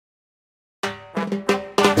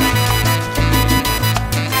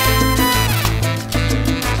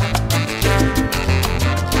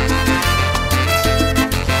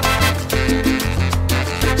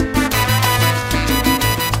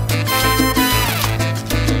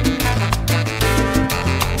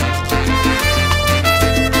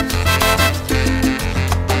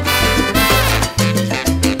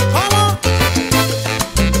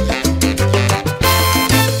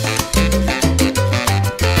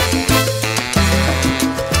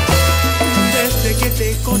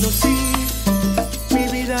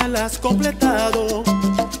 completado.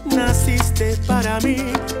 Naciste para mí,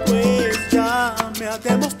 pues ya me has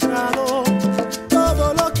demostrado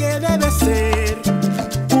todo lo que debe ser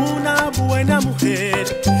una buena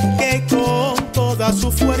mujer, que con toda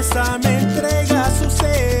su fuerza me entrega su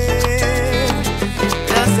ser.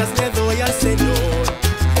 Gracias le doy al Señor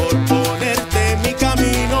por ponerte en mi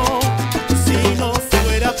camino. Si no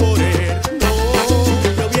fuera por Él, no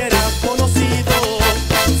te hubiera conocido.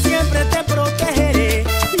 Siempre te protegeré,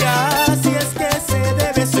 y así es que se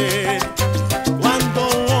debe ser cuando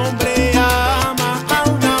un hombre ama a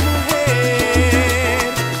una mujer.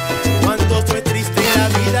 Cuando estoy triste y la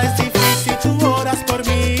vida es difícil, tú oras por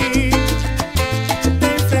mí.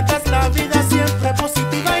 Te enfrentas la vida siempre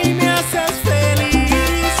positiva y me haces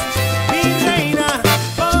feliz, mi reina.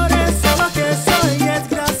 Por eso lo que soy es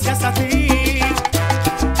gracias a ti,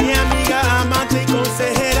 mi amiga, amante y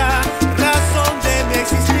consejera, razón de mi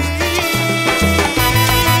existir.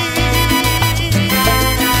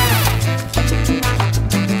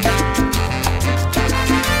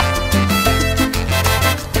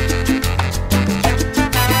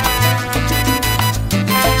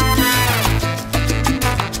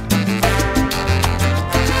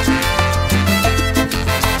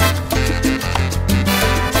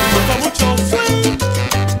 Con mucho swing,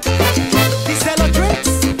 dice los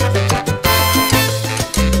drinks.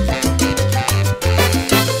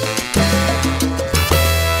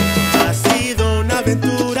 Ha sido una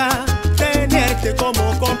aventura tenerte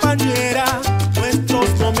como compañera. Nuestros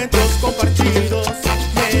momentos compartidos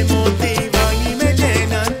me motivan y me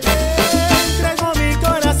llenan. Te entrego mi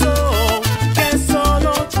corazón, que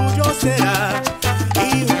solo tuyo será.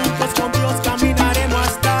 Y juntos con Dios caminaremos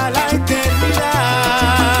hasta la eternidad.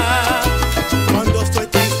 Cuando estoy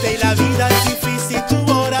triste y la vida es difícil,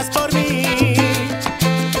 tú oras por mí.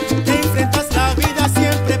 Te enfrentas la vida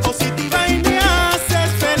siempre positiva y me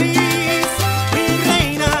haces feliz, mi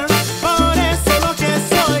reina. Por eso lo que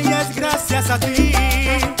soy es gracias a ti,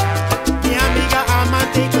 mi amiga,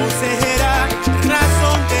 amante y consejera,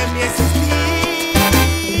 razón de mi existir.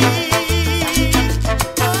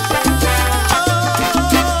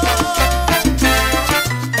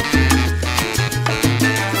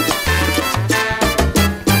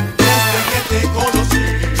 Desde que te conocí,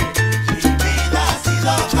 mi vida ha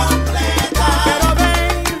sido completa. Pero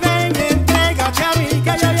ven, entrégate a mí,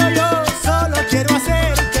 que yo solo quiero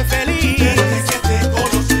hacerte feliz. Desde que te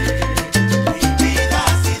conocí, mi vida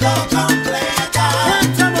ha sido completa.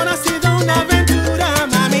 Nuestro amor ha sido una aventura,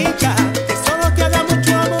 mamita, que solo queda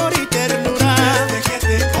mucho amor y ternura. Desde que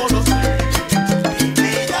te conocí, mi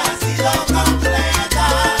vida ha sido completa.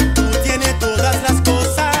 Tú tienes todas las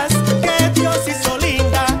cosas que Dios hizo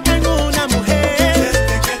linda en una mujer.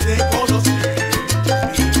 Desde que te conocí,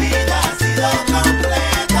 mi vida ha sido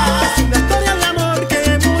completa. Es una historia de amor que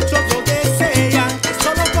muchos lo desean, que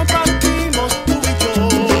solo compartimos tú y yo.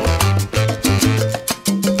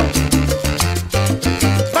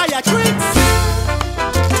 Vaya Tricks.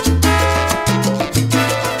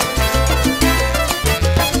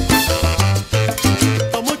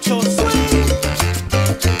 Con mucho swing,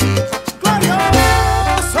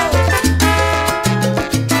 glorioso.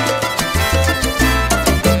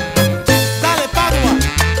 Dale, Padua,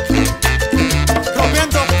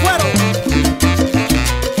 rompiendo cuero.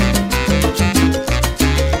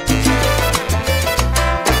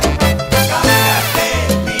 Cambiaste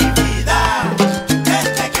mi vida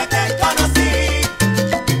desde que te conocí.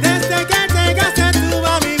 Desde que llegaste tú a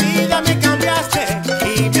mi vida me cambiaste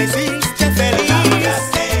y me hiciste feliz.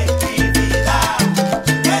 Cambiaste mi vida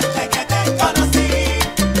desde que te conocí.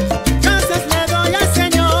 Gracias le doy al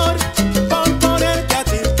Señor por ponerte a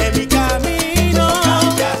ti en mi camino.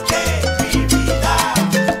 Cambiaste mi vida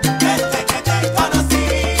desde que te conocí.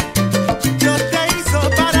 Dios te hizo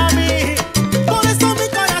para mí, por eso mi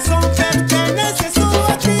corazón pertenece solo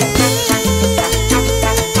a ti.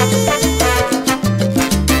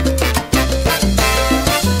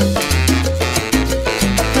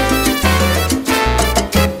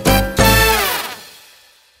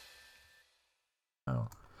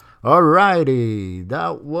 Alrighty,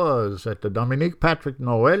 that was at the Dominique Patrick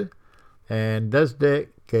Noel and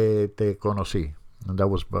Desde que te conocí. And that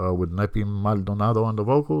was with Nepi Maldonado on the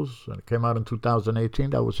vocals. And it came out in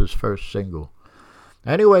 2018. That was his first single.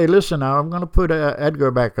 Anyway, listen now. I'm going to put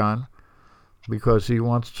Edgar back on because he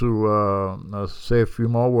wants to say a few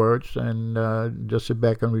more words and just sit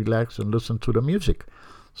back and relax and listen to the music.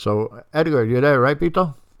 So, Edgar, you're there, right,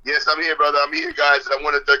 Pito? Yes, I'm here, brother. I'm here, guys. I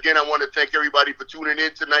want to thank everybody for tuning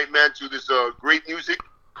in tonight, man, to this great music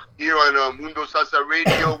here on Mundo Salsa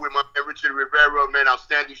Radio with my man Richard Rivera, man.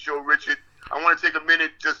 Outstanding show, Richard. I want to take a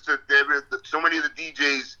minute just to, so many of the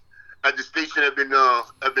DJs at the station have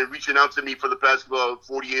been reaching out to me for the past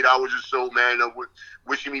 48 hours or so, man.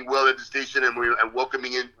 Wishing me well at the station and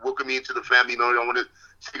welcoming me into the family, man. I want to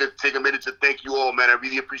take a minute to thank you all, man. I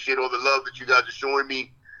really appreciate all the love that you guys are showing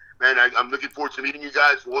me, man. I'm looking forward to meeting you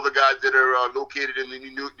guys. For all the guys that are located in the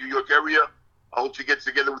New York area, I hope to get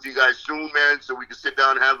together with you guys soon, man, so we can sit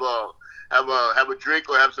down and have a drink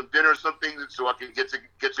or have some dinner or something, so I can get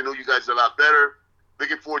to know you guys a lot better.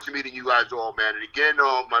 Looking forward to meeting you guys all, man. And again,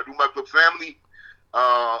 my Rumba Club family,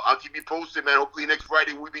 I'll keep you posted, man. Hopefully next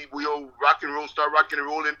Friday we'll start rocking and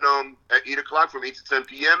rolling at 8 o'clock from 8 to 10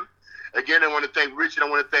 p.m. Again, I want to thank Rich and I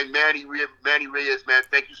want to thank Manny Reyes, man.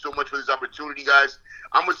 Thank you so much for this opportunity, guys.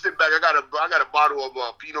 I'm gonna sit back. I got a bottle of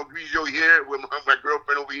Pinot Grigio here with my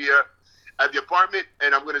girlfriend over here at the apartment,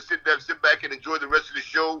 and I'm gonna sit back and enjoy the rest of the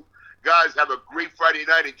show. Guys, have a great Friday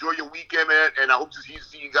night. Enjoy your weekend, man, and I hope to see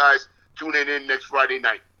you guys tuning in next Friday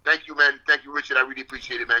night. Thank you, man. Thank you, Richard. I really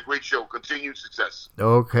appreciate it, man. Great show. Continued success.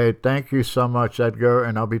 Okay, thank you so much, Edgar,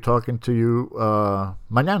 and I'll be talking to you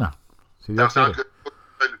mañana. Sounds good.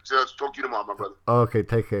 Talk to you tomorrow, my brother. Okay,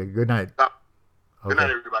 take care. Good night. Good night,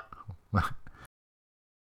 everybody.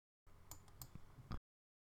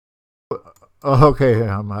 Okay,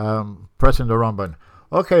 I'm pressing the wrong button.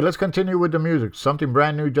 Okay, let's continue with the music. Something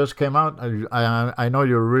brand new just came out. I know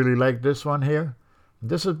you really like this one here.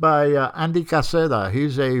 This is by Andy Caseda.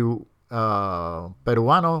 He's a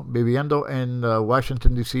peruano viviendo in the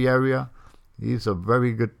Washington, D.C. area. He's a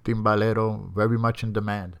very good timbalero, very much in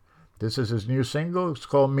demand. This is his new single. It's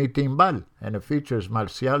called Mi Timbal, and it features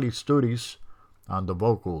Marcial Isturiz on the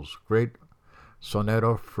vocals. Great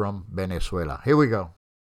sonero from Venezuela. Here we go.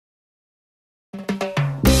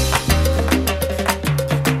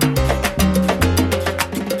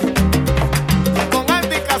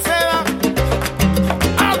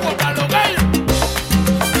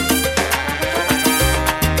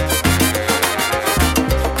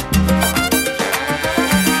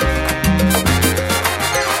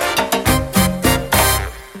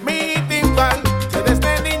 Mi timbal,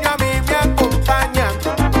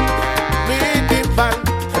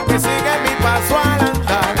 que sigue mi paso adelante.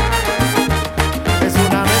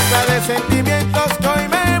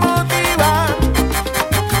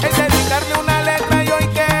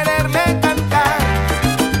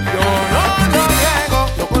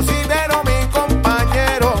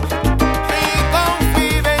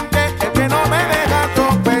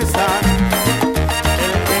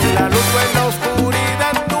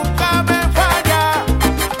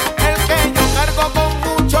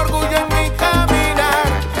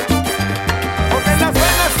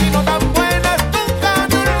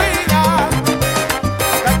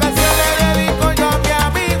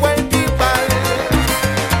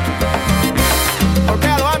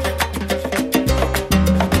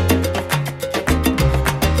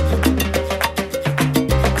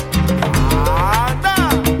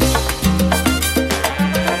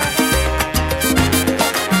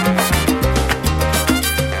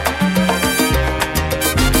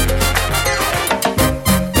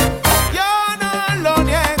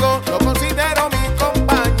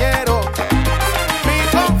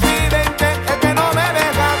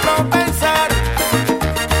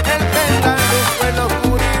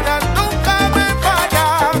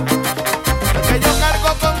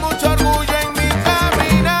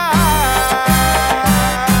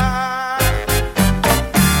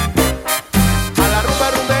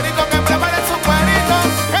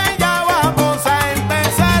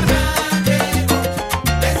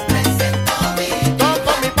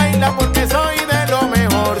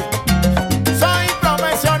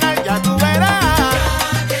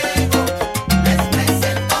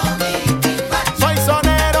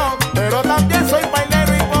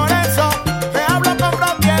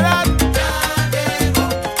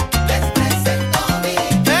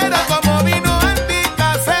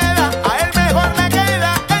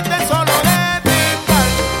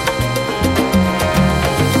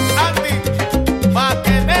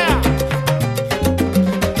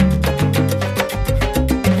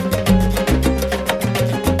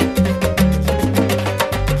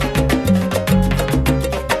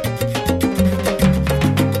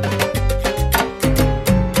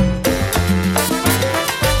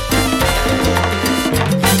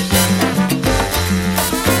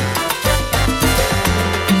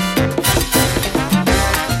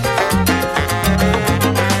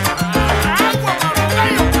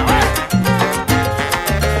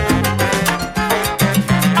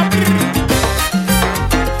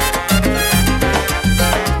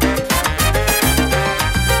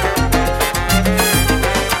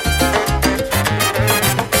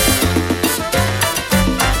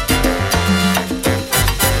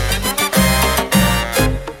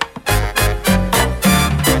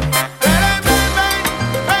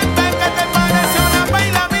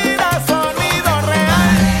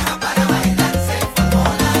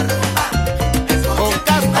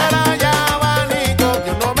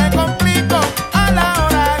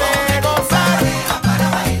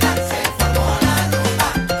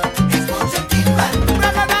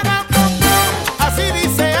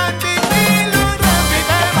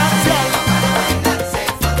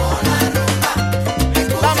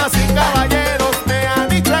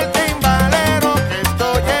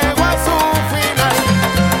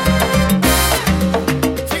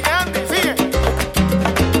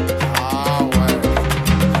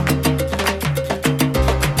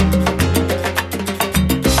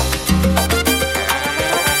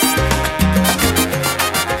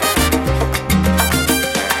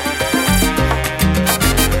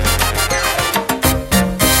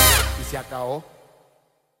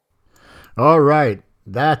 All right.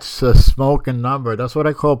 That's a smoking number. That's what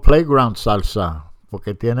I call playground salsa.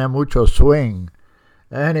 Porque tiene mucho swing.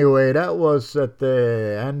 Anyway, that was at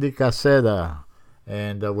the Andy Caseda.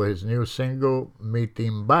 And with his new single, Mi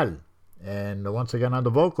Timbal. And once again on the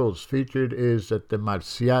vocals, featured is at the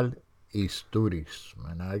Marcial Isturiz.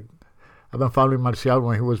 And I've been following Marcial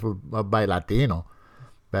when he was by Latino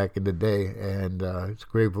back in the day. And it's a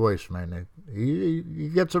great voice, man. He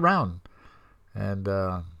gets around. And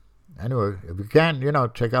anyway, if you can,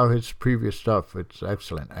 check out his previous stuff. It's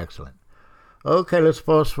excellent, excellent. Okay, let's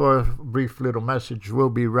pause for a brief little message.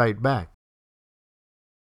 We'll be right back.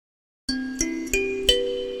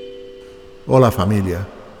 Hola familia,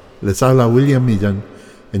 les habla William Millan,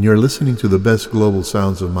 and you're listening to the best global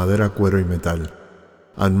sounds of madera, cuero y metal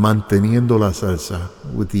on Manteniendo la Salsa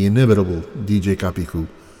with the inimitable DJ Capicu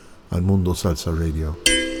on Mundo Salsa Radio.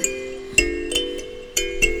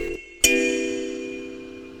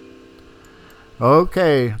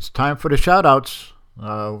 Okay, it's time for the shout-outs.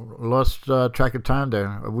 Lost track of time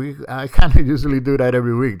there. I kind of usually do that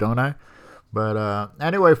every week, don't I? But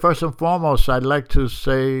anyway, first and foremost, I'd like to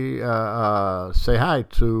say hi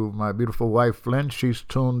to my beautiful wife, Lynn. She's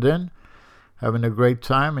tuned in, having a great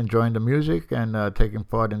time, enjoying the music, and taking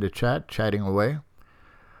part in the chatting away.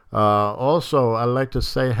 Also, I'd like to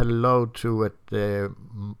say hello to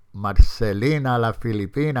Marcelina La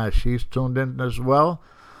Filipina. She's tuned in as well.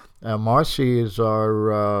 Marcy is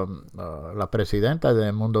our la presidenta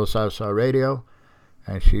de Mundo Salsa Radio.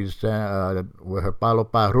 And she's with her palo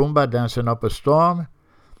pa rumba dancing up a storm.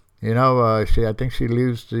 I think she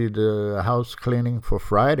leaves the house cleaning for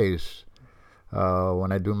Fridays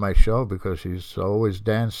when I do my show because she's always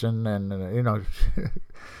dancing and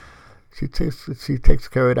she takes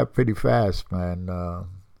care of that pretty fast, man.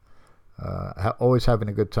 Always having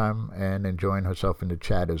a good time and enjoying herself in the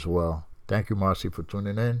chat as well. Thank you, Marcy, for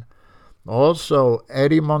tuning in. Also,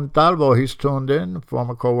 Eddie Montalvo, he's tuned in,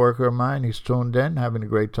 former co-worker of mine. He's tuned in, having a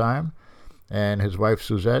great time. And his wife,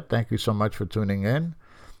 Suzette, thank you so much for tuning in.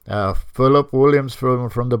 Philip Williams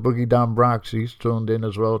from the Boogie Down Bronx, he's tuned in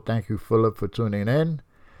as well. Thank you, Philip, for tuning in.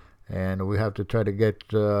 And we have to try to get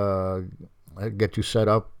you set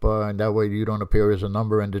up, and that way you don't appear as a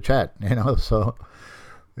number in the chat, So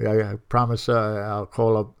I promise I'll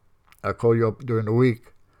call you up during the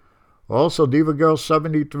week. Also, Diva Girl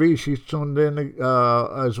 73, she's tuned in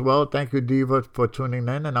as well. Thank you, Diva, for tuning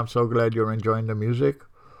in, and I'm so glad you're enjoying the music.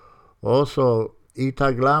 Also,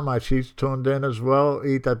 Ita Glama, she's tuned in as well.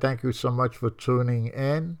 Ita, thank you so much for tuning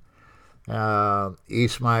in.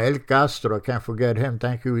 Ismael Castro, I can't forget him.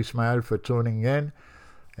 Thank you, Ismael, for tuning in.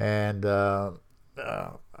 And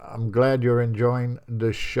I'm glad you're enjoying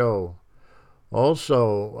the show.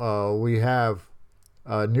 Also, we have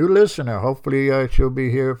a new listener. Hopefully she'll be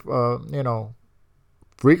here,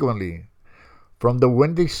 frequently. From the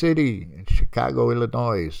Windy City in Chicago,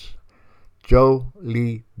 Illinois,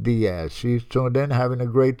 Jolie Diaz. She's tuned in, having a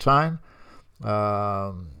great time.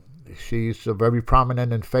 She's very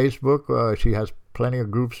prominent in Facebook. She has plenty of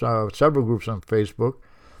groups, several groups on Facebook.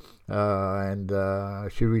 And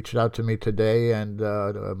she reached out to me today, and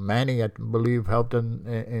Manny, I believe, helped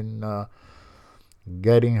in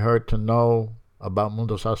getting her to know about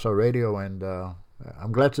Mundo Salsa Radio, and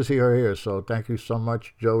I'm glad to see her here. So thank you so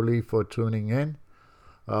much, Jolie, for tuning in.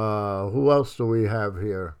 Who else do we have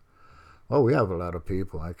here? Oh, we have a lot of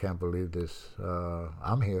people. I can't believe this.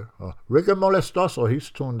 I'm here. Rick Molestoso, he's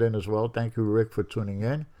tuned in as well. Thank you, Rick, for tuning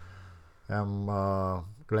in. I'm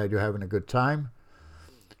glad you're having a good time.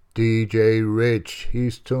 DJ Rich,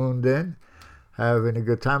 he's tuned in, having a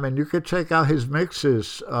good time. And you can check out his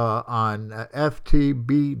mixes on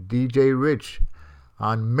FTB DJ Rich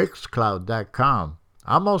on Mixcloud.com.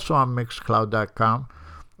 I'm also on Mixcloud.com.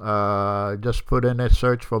 Just put in a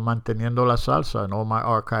search for Manteniendo la Salsa, and all my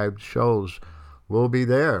archived shows will be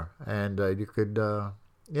there. And you could,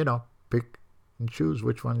 pick and choose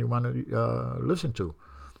which one you want to listen to.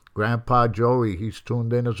 Grandpa Joey, he's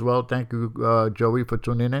tuned in as well. Thank you, Joey, for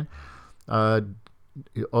tuning in.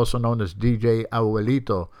 Also known as DJ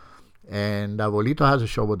Abuelito. And Abuelito has a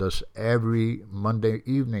show with us every Monday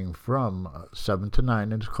evening from 7 to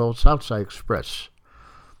 9, and it's called Salsa Express.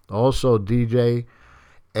 Also, DJ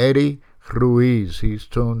Eddie Ruiz, he's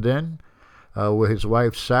tuned in with his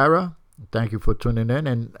wife, Sarah. Thank you for tuning in.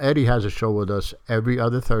 And Eddie has a show with us every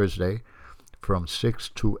other Thursday from 6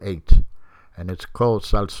 to 8. And it's called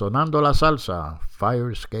Salsonando la Salsa,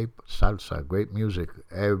 Fire Escape Salsa. Great music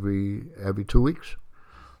every 2 weeks.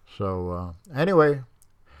 So anyway,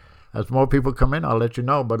 as more people come in, I'll let you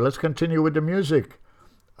know. But let's continue with the music.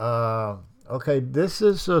 Okay, this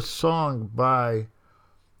is a song by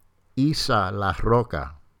Isa La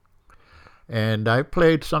Roca. And I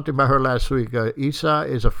played something by her last week. Isa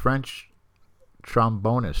is a French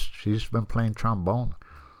trombonist. She's been playing trombone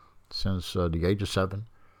since the age of 7.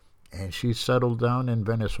 And she settled down in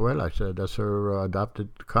Venezuela. I said that's her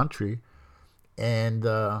adopted country. And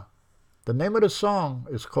the name of the song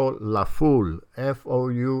is called La Foule,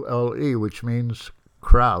 Foule, which means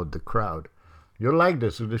crowd, the crowd. You'll like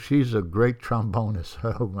this. She's a great trombonist.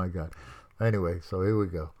 Oh, my God. Anyway, so here we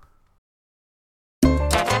go.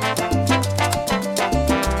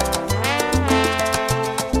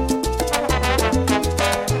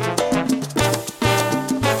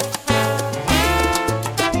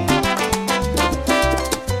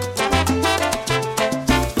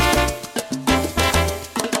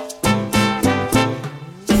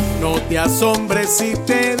 No te asombres si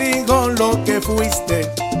te digo lo que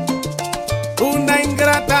fuiste, una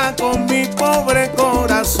ingrata con mi pobre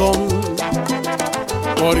corazón,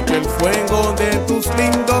 porque el fuego de tus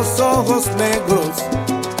lindos ojos negros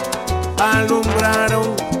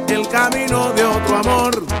alumbraron el camino de otro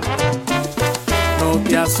amor. No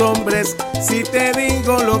te asombres si te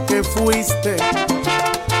digo lo que fuiste,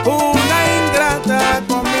 una ingrata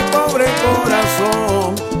con mi pobre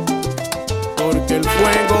corazón, porque el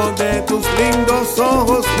fuego de tus lindos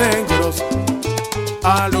ojos negros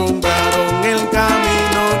alumbraron el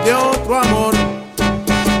camino de otro amor.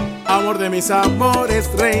 Amor de mis amores,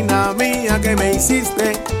 reina mía que me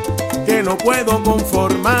hiciste, que no puedo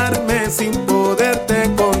conformarme sin poderte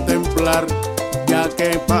contemplar, ya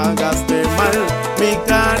que pagaste mal mi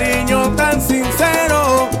cariño tan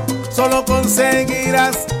sincero. Solo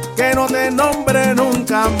conseguirás que no te nombre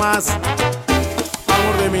nunca más.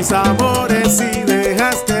 Amor de mis amores, si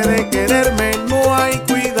dejaste de quererme, no hay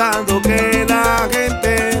cuidado que la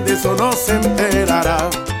gente de eso no se enterará.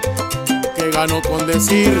 Que gano con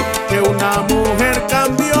decir que una mujer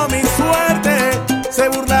cambió mi suerte, se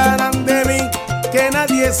burlarán de mí, que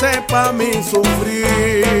nadie sepa mi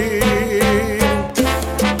sufrir.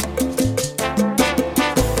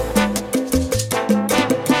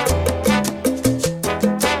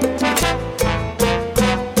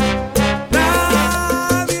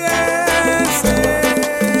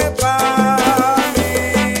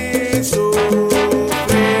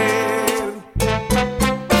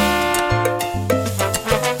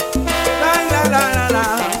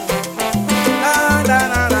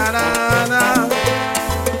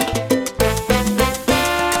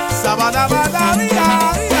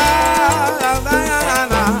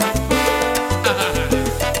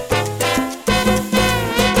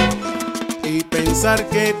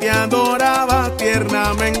 Que te adoraba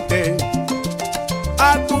tiernamente,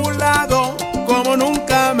 a tu lado como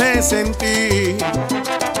nunca me sentí,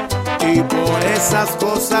 y por esas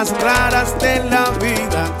cosas raras de la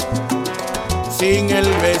vida, sin el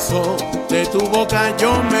beso de tu boca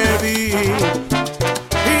yo me vi,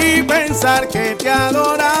 y pensar que te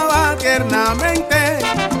adoraba tiernamente,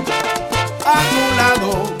 a tu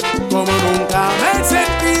lado como nunca me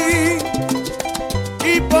sentí,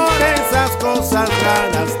 y por esas cosas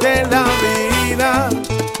raras de la vida,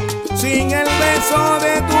 sin el beso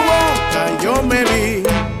de tu boca yo me vi.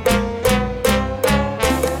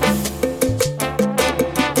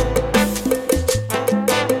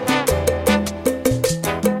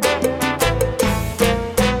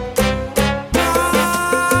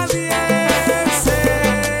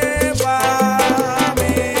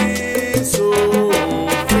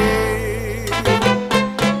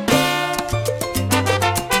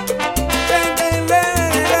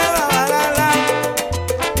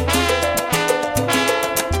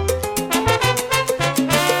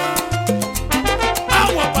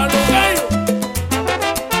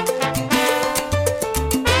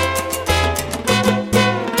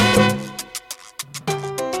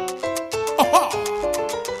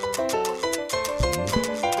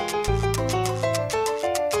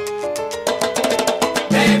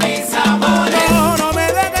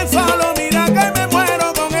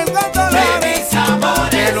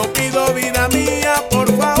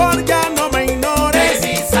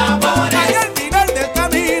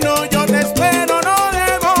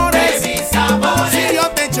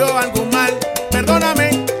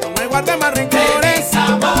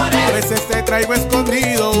 traigo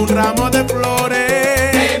escondido un ramo de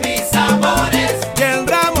flores de mis amores, y el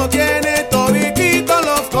ramo tiene toditos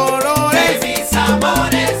los colores de mis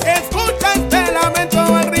amores. Escucha este lamento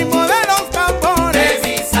al ritmo de los tambores De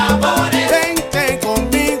mis amores, vente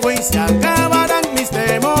conmigo y se acabarán mis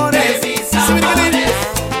temores de mis amores.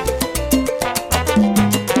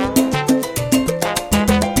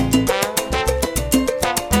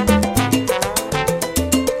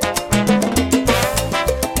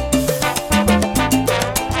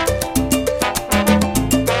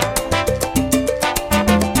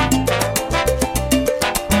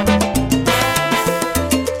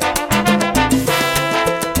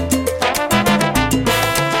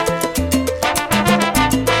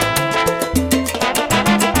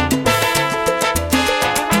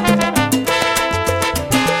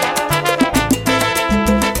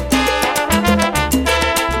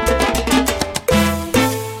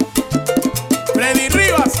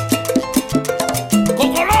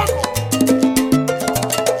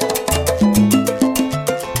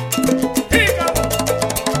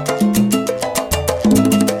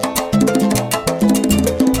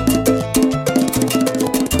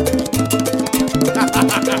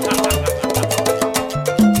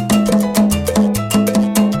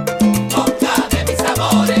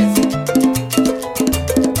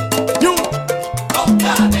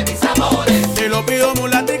 boca de mis amores. Te lo pido,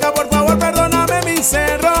 mulatica, por favor, perdóname mis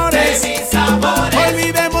errores. De mis amores.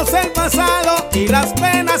 Olvidemos el pasado y las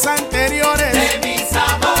penas anteriores. De mis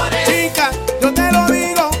amores. Chica, yo te lo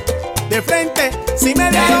digo de frente, si me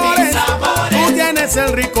adores. Tú tienes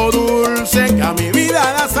el rico dulce que a mi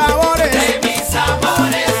vida da sabores. De mis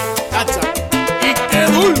amores. Cacha, y qué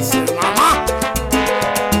dulce, mamá.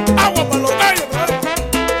 Agua para los gallos.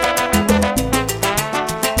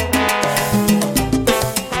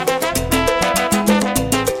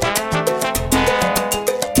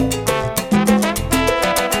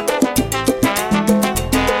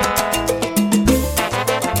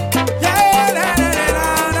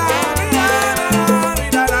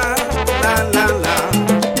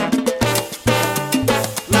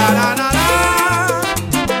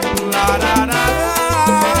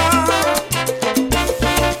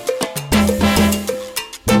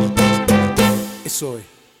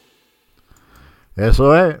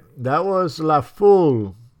 Eso es. That was La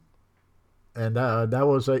Fool. And that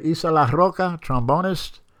was Isa La Roca,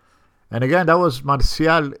 trombonist. And again, that was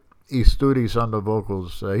Marcial Isturiz on the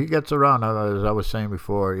vocals. He gets around, as I was saying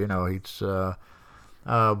before. You know, it's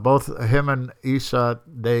both him and Isa,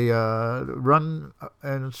 they run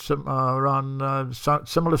in around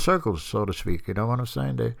similar circles, so to speak. You know what I'm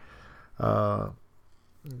saying?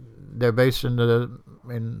 They're based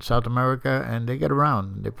in South America, and they get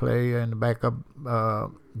around. They play and back up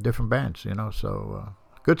different bands, you know. So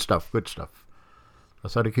good stuff.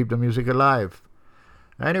 That's how they keep the music alive.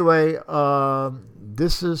 Anyway,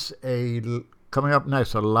 this is coming up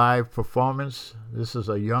next, a live performance. This is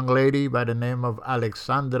a young lady by the name of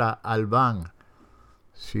Alexandra Alban.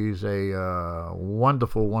 She's a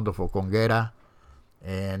wonderful conguera.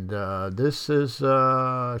 And this is,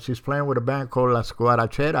 she's playing with a band called Las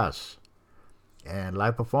Guaracheras. And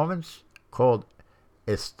live performance called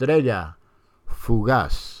Estrella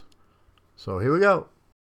Fugaz. So here we go.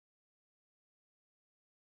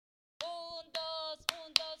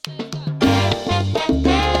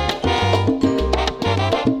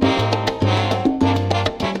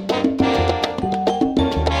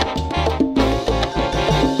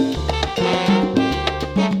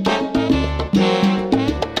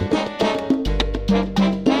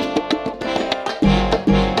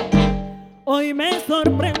 Hoy me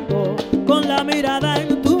sorprendo con la mirada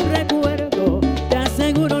en tu recuerdo. Te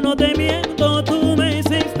aseguro, no te miento, tú me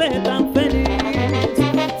hiciste tan feliz.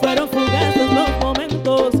 Fueron fugaces los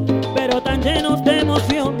momentos, pero tan llenos de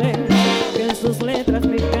emociones, que en sus letras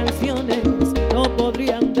mis canciones no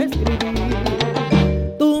podrían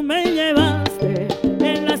describir. Tú me llevaste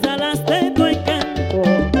en las alas de tu encanto,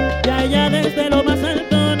 y allá desde lo más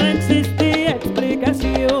alto no existía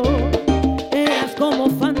explicación. Eras como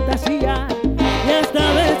fantasía, y hasta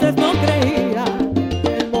a veces no creía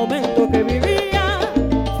que el momento que vivía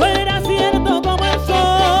fuera cierto como el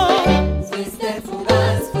sol. Fuiste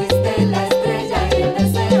fugaz, fuiste la estrella y el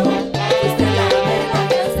deseo. Fuiste la vela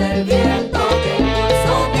que hace el viento que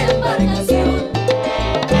impulsó mi embarcación.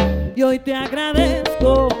 Y hoy te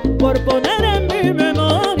agradezco por poner en mi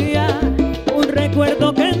memoria un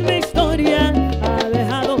recuerdo que en mi historia ha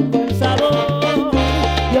dejado un buen sabor.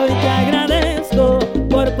 Y hoy te agradezco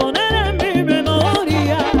por poner en mi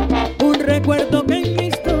memoria un recuerdo que en mi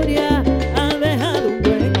historia ha dejado un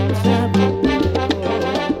buen sabor.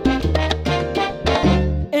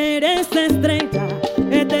 Eres estrella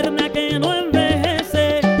eterna que no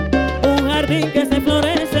envejece, un jardín que se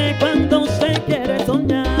florece cuando se quiere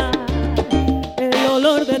soñar. El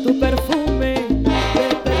olor de tu perfume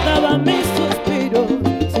despertaba mis suspiros.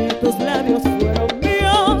 Si tus labios fueron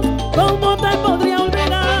míos, ¿cómo te podría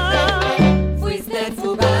olvidar? Fuiste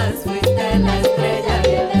fugaz, fuiste la estrella y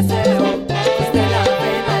el deseo. Fuiste la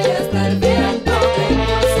vela y hasta el viento que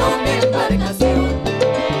impulsó mi embarcación.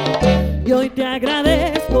 Y hoy te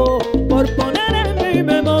agradezco por poner en mi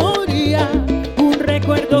memoria un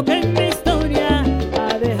recuerdo que en mi historia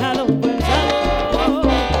ha dejado un buen sabor.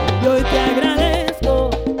 Y hoy te agradezco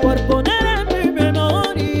por poner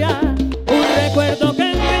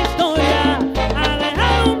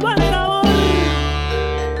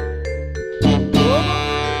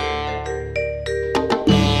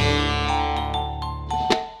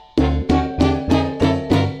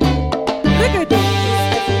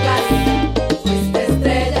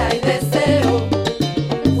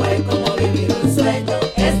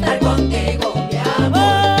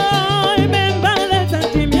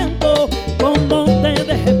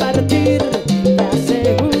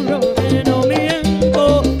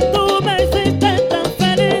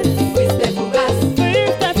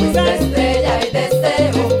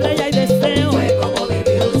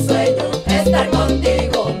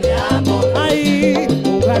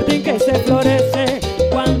jardín que se florece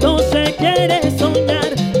cuando se quiere soñar.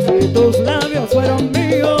 Si tus labios fueron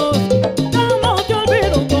míos, ¿cómo te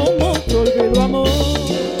olvido? ¿Cómo te olvido, amor?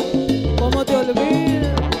 ¿Cómo te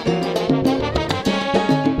olvido?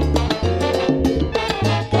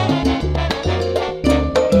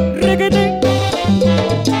 Requete.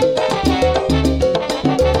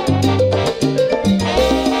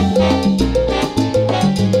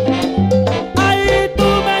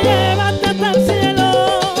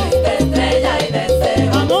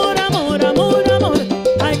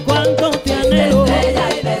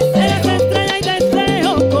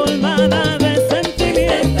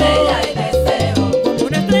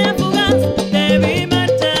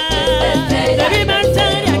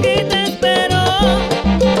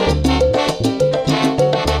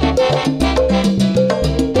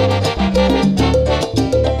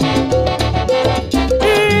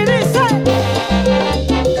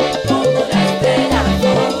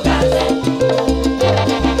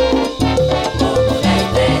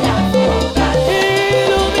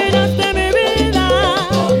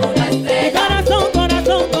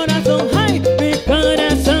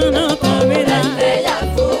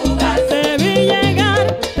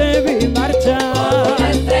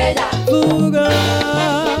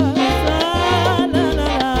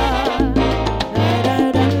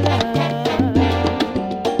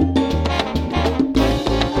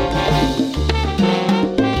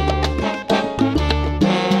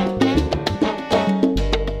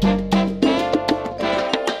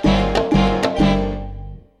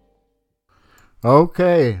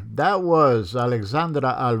 Okay, that was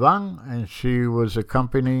Alexandra Alban, and she was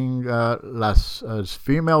accompanying las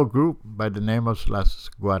female group by the name of Las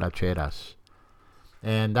Guaracheras.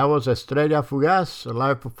 And that was Estrella Fugaz, a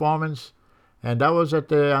live performance. And that was on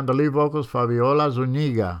the lead vocals, Fabiola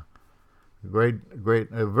Zuniga. Great,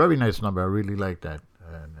 a very nice number. I really like that.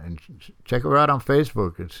 And check her out on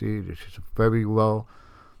Facebook and see she's very well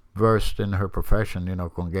versed in her profession,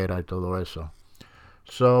 conguera y todo eso.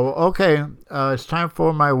 So, okay, it's time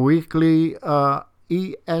for my weekly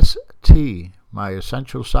EST, my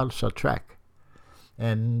Essential Salsa track.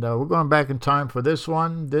 And we're going back in time for this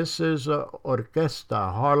one. This is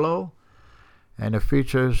Orquesta Harlow, and it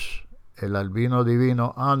features El Albino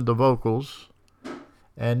Divino on the vocals.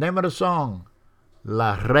 And name of the song,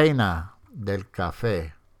 La Reina del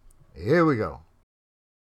Café. Here we go.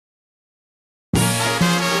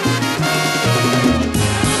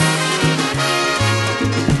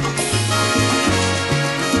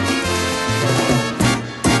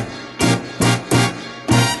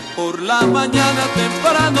 Por la mañana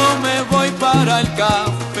temprano me voy para el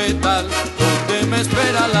cafetal, donde me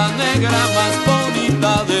espera la negra más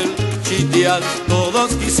bonita del chitial.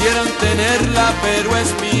 Todos quisieran tenerla, pero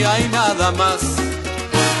es mía y nada más,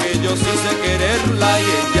 porque yo sí sé quererla y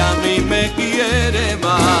ella a mí me quiere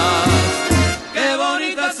más. Qué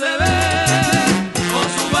bonita se ve, con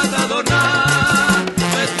su bata adornada,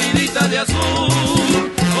 vestidita de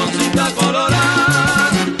azul, con cinta colorada,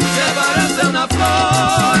 se parece a una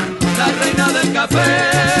flor, la reina del café.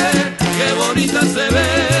 Qué bonita se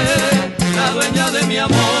ve, la dueña de mi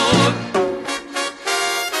amor.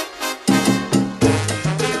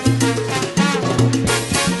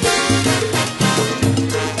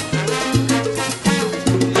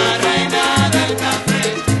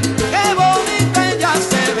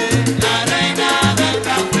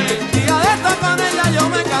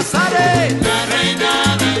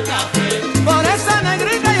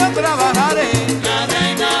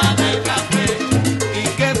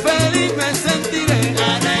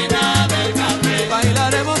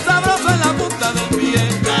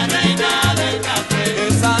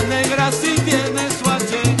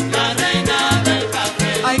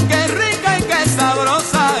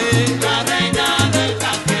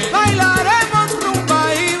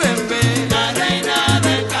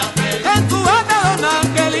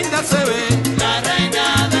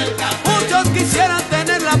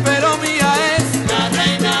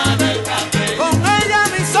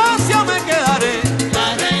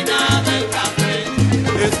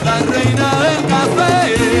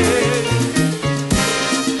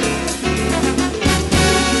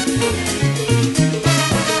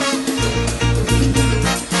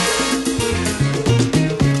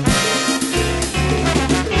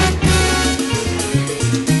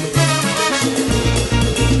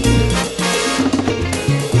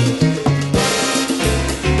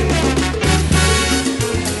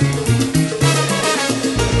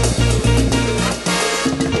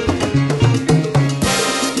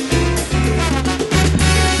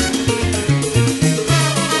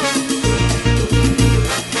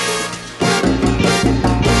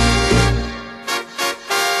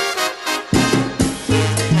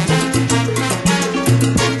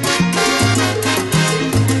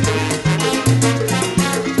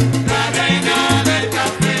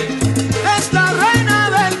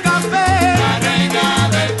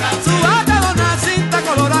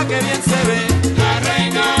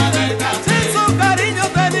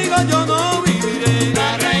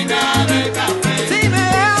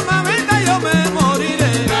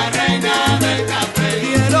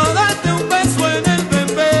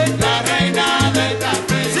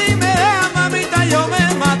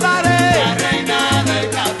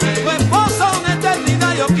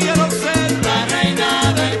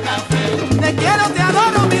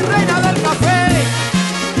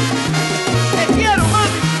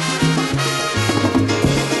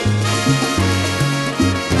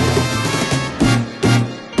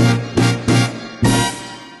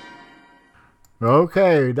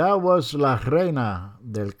 Okay, that was La Reina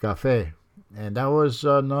del Café. And that was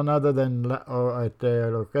none other than the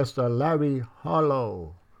orchestra Larry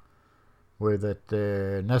Hollow with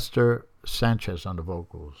Nestor Sanchez on the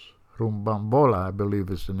vocals. Rumbambola, I believe,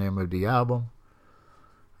 is the name of the album.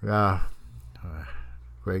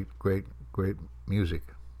 Great music.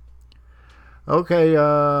 Okay,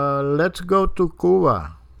 let's go to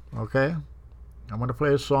Cuba. Okay, I'm going to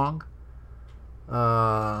play a song.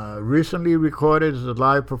 Recently recorded as a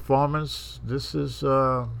live performance. This is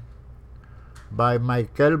by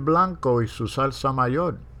Michael Blanco y su Salsa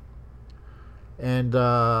Mayor. And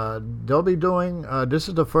they'll be doing, this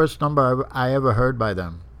is the first number I ever heard by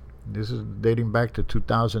them. This is dating back to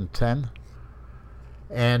 2010.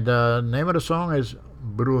 And the name of the song is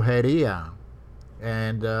Brujería.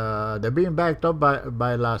 And they're being backed up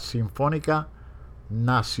by La Sinfónica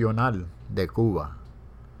Nacional de Cuba.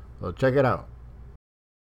 So check it out.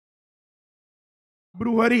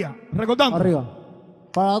 Brujería. Recordando. Arriba.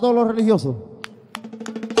 Para todos los religiosos.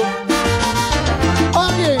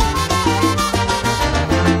 Oye.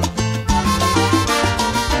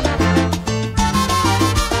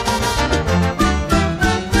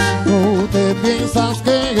 Tú te piensas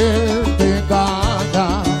que él te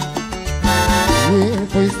engaña y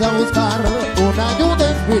fuiste a buscar una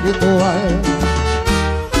ayuda espiritual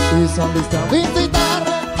y saliste a visitar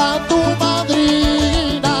a tu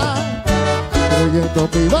madrina creyendo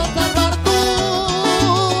que iba a salvar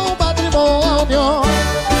tu matrimonio,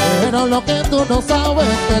 pero lo que tú no sabes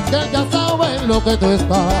es que ella sabe lo que tú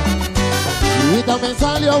estás y también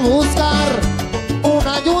salió a buscar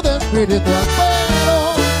una ayuda espiritual,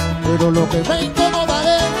 pero lo que me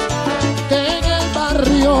incomoda es que en el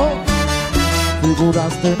barrio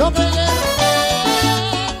figuras que no creen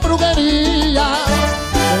en brujería,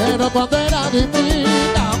 pero cuando era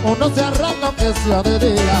divina uno se arranca aunque sea de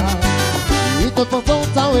día y tu esposo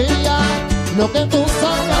sabía lo que tú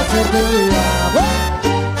sabes hacer de día.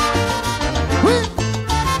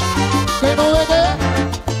 Que no ve que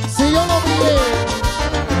si yo lo miré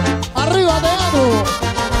arriba de algo.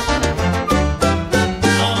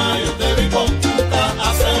 Mamá, yo te vi con puta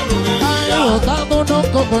hacer brujería. Botándonos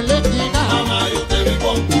como en la esquina. Mamá, yo te vi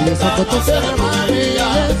con puta y eso que tú tienes mami, y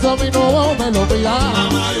eso a mí no me lo pida.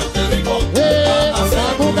 Mamá, yo te vi con puta hacer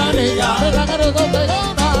brujería.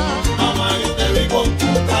 Mamá, yo te vi con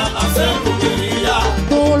puta hacer brujería.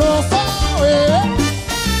 Tú lo sabes.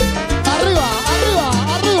 Arriba, arriba,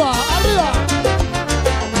 arriba, arriba.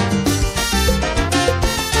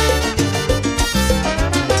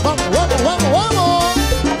 Vamos, vamos, vamos, vamos.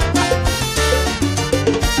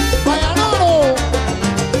 Vaya Noro.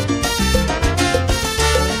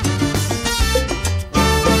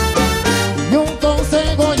 Y un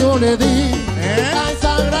consejo yo le di a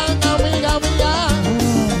esa gran amiga mía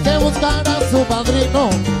que buscara a su padrino,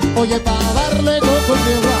 oye, para darle coco y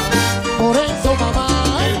lleva. Por eso, mamá,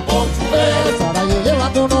 Sara, lleva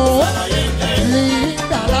tu no,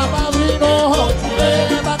 limpia la padrino,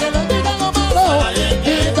 para que le diga lo malo,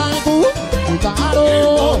 quita el cu, quita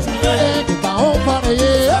aro, quita un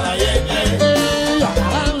panelle, arriba,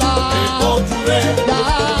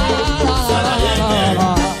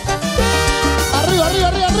 arriba,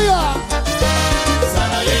 arriba, arriba.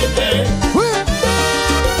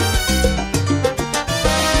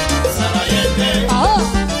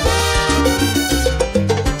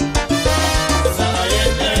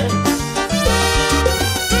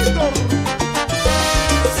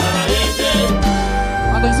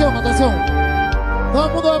 Atención, atención. Todo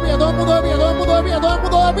el mundo de pie, todo el mundo de pie, todo el mundo de pie, todo el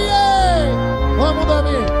mundo de pie. Todo el mundo de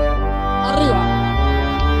pie. Arriba.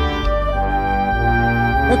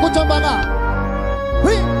 Escuchan para acá.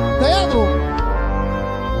 ¡Sí! Teatro.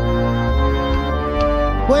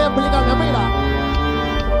 Voy a explicarme, mira.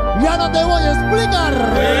 Ya no te voy a explicar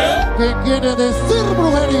qué quiere decir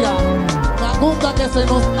brujería. La junta que se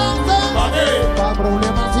nos hace para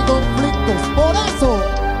problemas y conflictos. Por eso,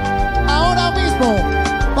 ahora mismo,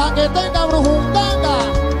 para que tenga brujundanga,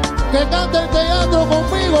 que cante el teatro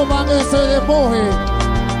conmigo para que se despoje.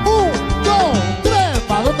 1, 2, 3.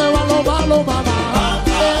 ¿Pa' dónde van los malos, mamá?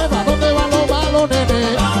 ¿Pa' dónde van los malos,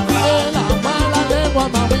 nene? La mala lengua,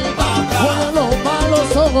 mamita. Oye, los malos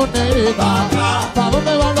son nenitas. ¿Pa'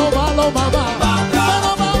 dónde van los malos, mamá?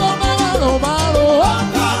 Malo, malo, malo, malo.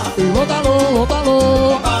 Y bótalo, bótalo.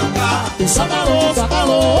 Y sácalo,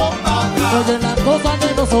 sácalo. Oye, las cosas que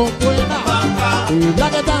no son buenas y las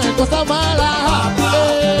que están en cosas malas,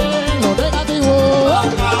 lo negativo.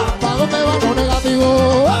 ¿Pa' dónde va lo negativo?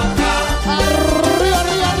 Arriba,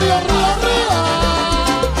 arriba, arriba, arriba, arriba.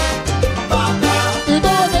 Y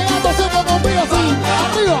todo el teatro haciendo conmigo así.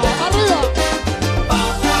 Arriba, arriba.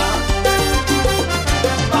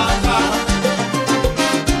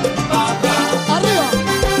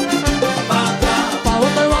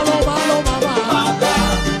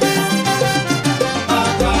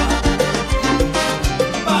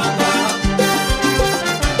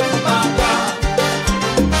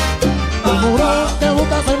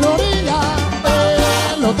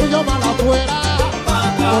 afuera.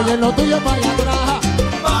 Oye, lo tuyo es para allá atrás.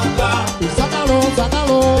 Y sácalo,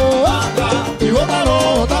 sácalo. Y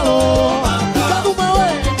bótalo, bótalo. Ya tú me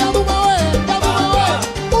ves, ya tú me ves, ya tú me ves.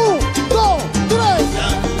 1, 2, 3. Ya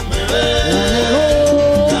tú me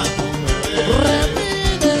ves.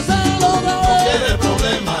 Repíteselo otra vez. No quieres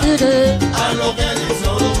problema. ¿Y qué? Haz lo que dice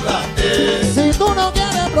Orula. Si tú no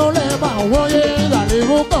quieres problema, oye, dale y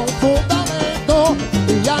busca un fundamento.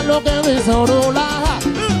 Y ya lo que dice Orula.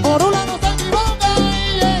 Orula no se equivoca.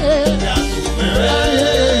 Ya tú me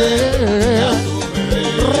ves. Ya tú me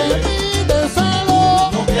ves. Repíteselo.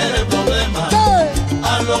 No quieres problema.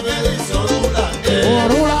 Haz lo que dice Orula.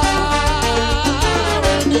 Orula,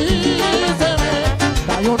 bendíceme.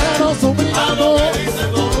 Tallonero su Haz brillando. lo que dice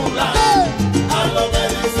Orula. Haz lo que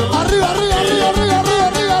dice Orula. Arriba, arriba, arriba, arriba, arriba,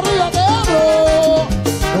 arriba, arriba, te hablo.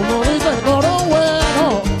 Como dice el coro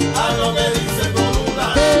bueno. Haz lo que dice Orula.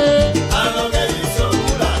 Haz lo que dice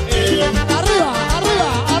Orula. Arriba, arriba,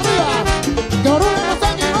 arriba. Que Orula no se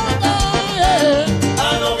equivoca.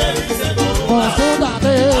 Haz lo que dice Orula.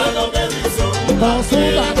 Consúltate. Haz lo que dice Orula.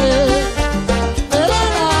 Consúltate.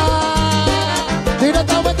 Elena,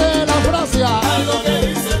 directamente de la Francia. Haz lo que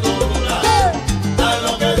dice Orula. Haz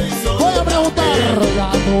lo que dice Orula. Voy a preguntar, ya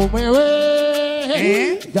tú me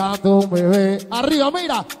ves, ya tú me ves. Arriba,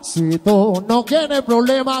 mira, si tú no quieres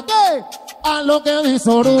problema, ¿qué? Haz lo que dice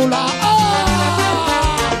Orula.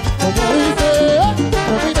 Como dice,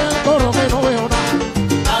 repite el coro que no veo nada.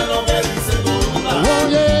 Haz lo que dice Orula.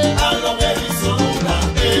 Oye, Haz lo que dice Orula.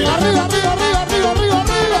 arriba, arriba, arriba, arriba, arriba,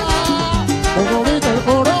 arriba. Como dice el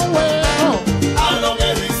coro bueno. Haz lo que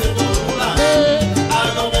dice Orula. Haz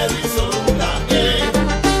lo que dice Orula.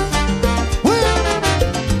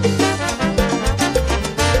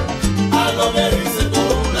 Haz lo que dice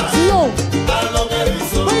Orula. Sí, yo. Haz lo que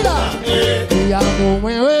dice Mira, Orula. ya tú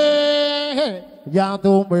me ves, ya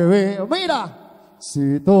tú me ves. Mira,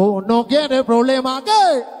 si tú no quieres problema,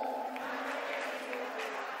 ¿qué?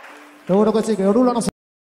 Seguro que sí, que Orula no se...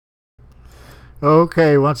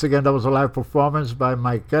 Okay, once again, that was a live performance by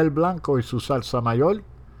Michael Blanco y su Salsa Mayor,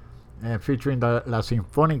 and featuring la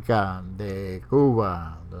Sinfónica de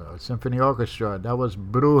Cuba, the Symphony Orchestra. That was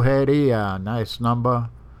Brujeria, nice number.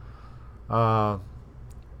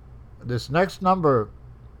 This next number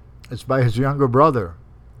is by his younger brother.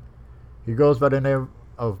 He goes by the name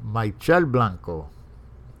of Michael Blanco.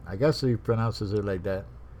 I guess he pronounces it like that,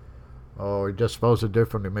 or he just spells it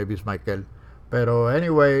differently. Maybe it's Michael. Pero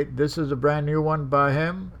anyway, this is a brand new one by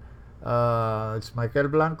him. It's Michael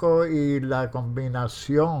Blanco y la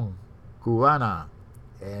combinación cubana.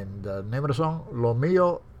 And the name of the song, Lo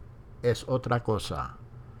Mío es Otra Cosa.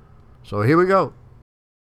 So here we go.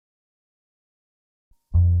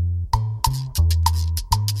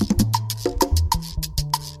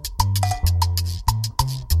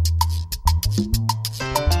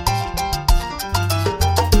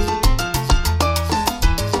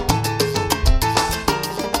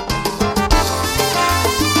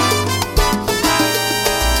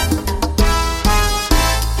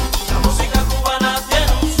 La música cubana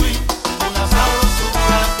tiene un swing, una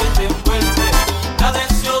sabrosura que te envuelve,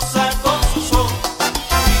 cadenciosa con su son,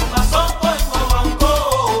 sin razón pues guaguancó.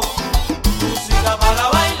 Música para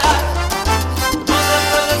bailar, no te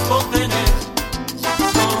puedes contener,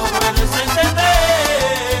 no puedes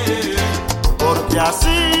entender. Porque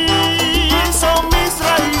así son mis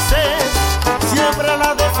raíces, siempre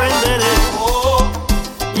las defenderé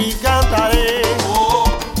y cantaré.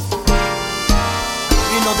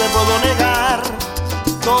 Y no te puedo negar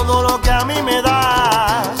todo lo que a mí me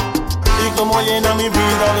da y cómo llena mi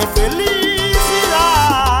vida de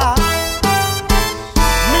felicidad.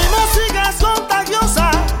 Mi música es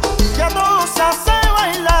contagiosa, que a todos hace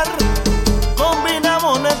bailar.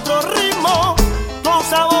 Combinamos nuestro ritmo con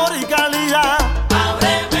sabor y calidad.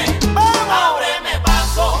 Ábreme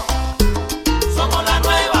paso, somos la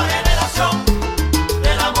nueva generación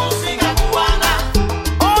de la música cubana.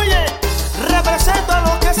 Oye, represento a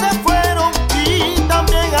los que se fueron y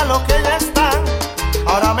también a los que ya están.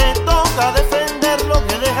 Ahora me toca defender lo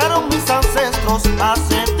que dejaron mis ancestros.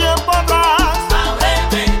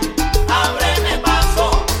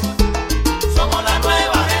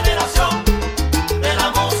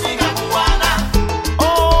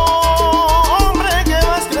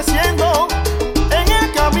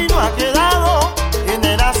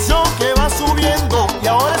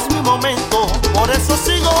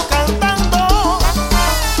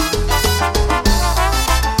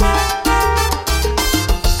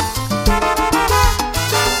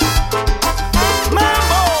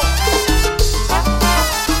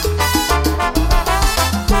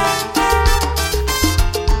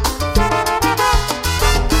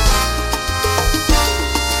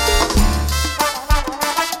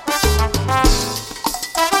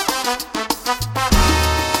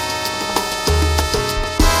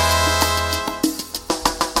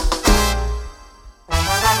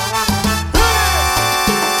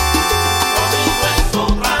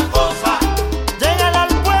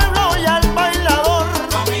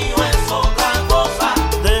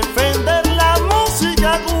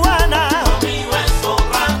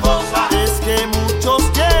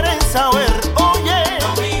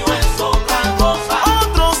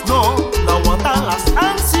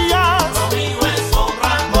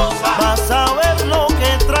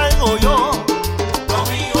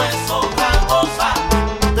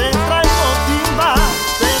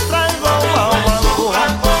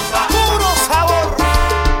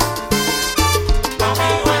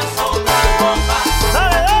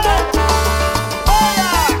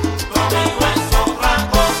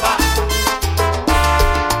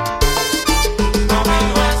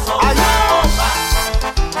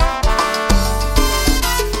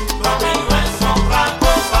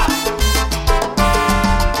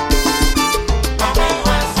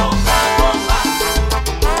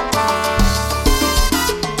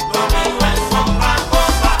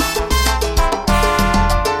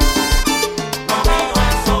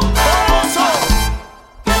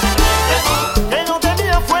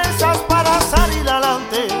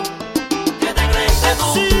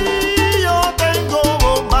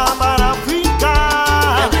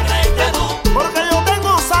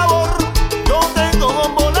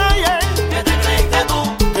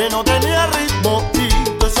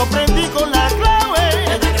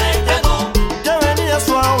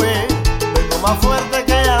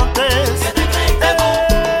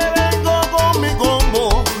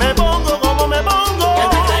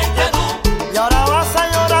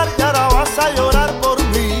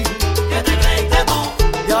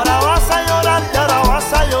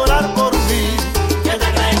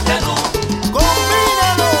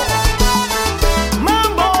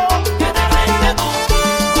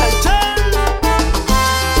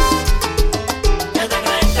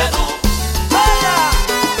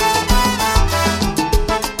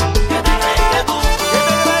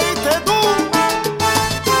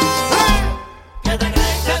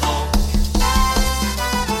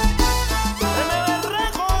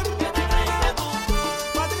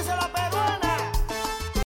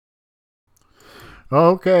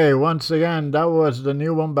 Okay, once again, that was the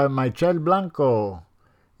new one by Michel Blanco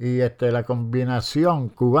y la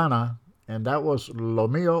combinación cubana, and that was Lo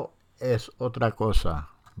Mío Es Otra Cosa,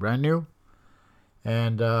 brand new.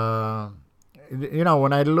 And,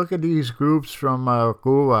 when I look at these groups from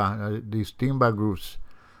Cuba, these timba groups,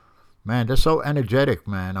 man, they're so energetic,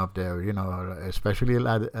 man, up there, especially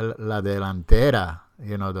La Delantera,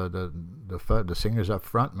 the singers up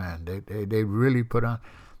front, man. They really put on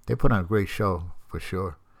a great show, for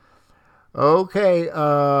sure. Okay,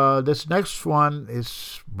 this next one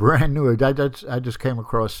is brand new. I just came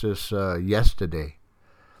across this yesterday.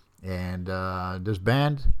 And this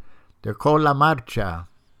band, they're called La Marcha.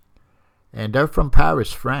 And they're from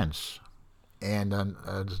Paris, France. And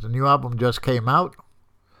the new album just came out.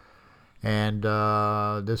 And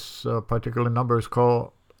this particular number is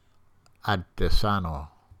called Artesano.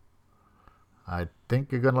 I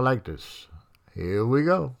think you're going to like this. Here we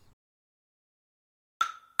go.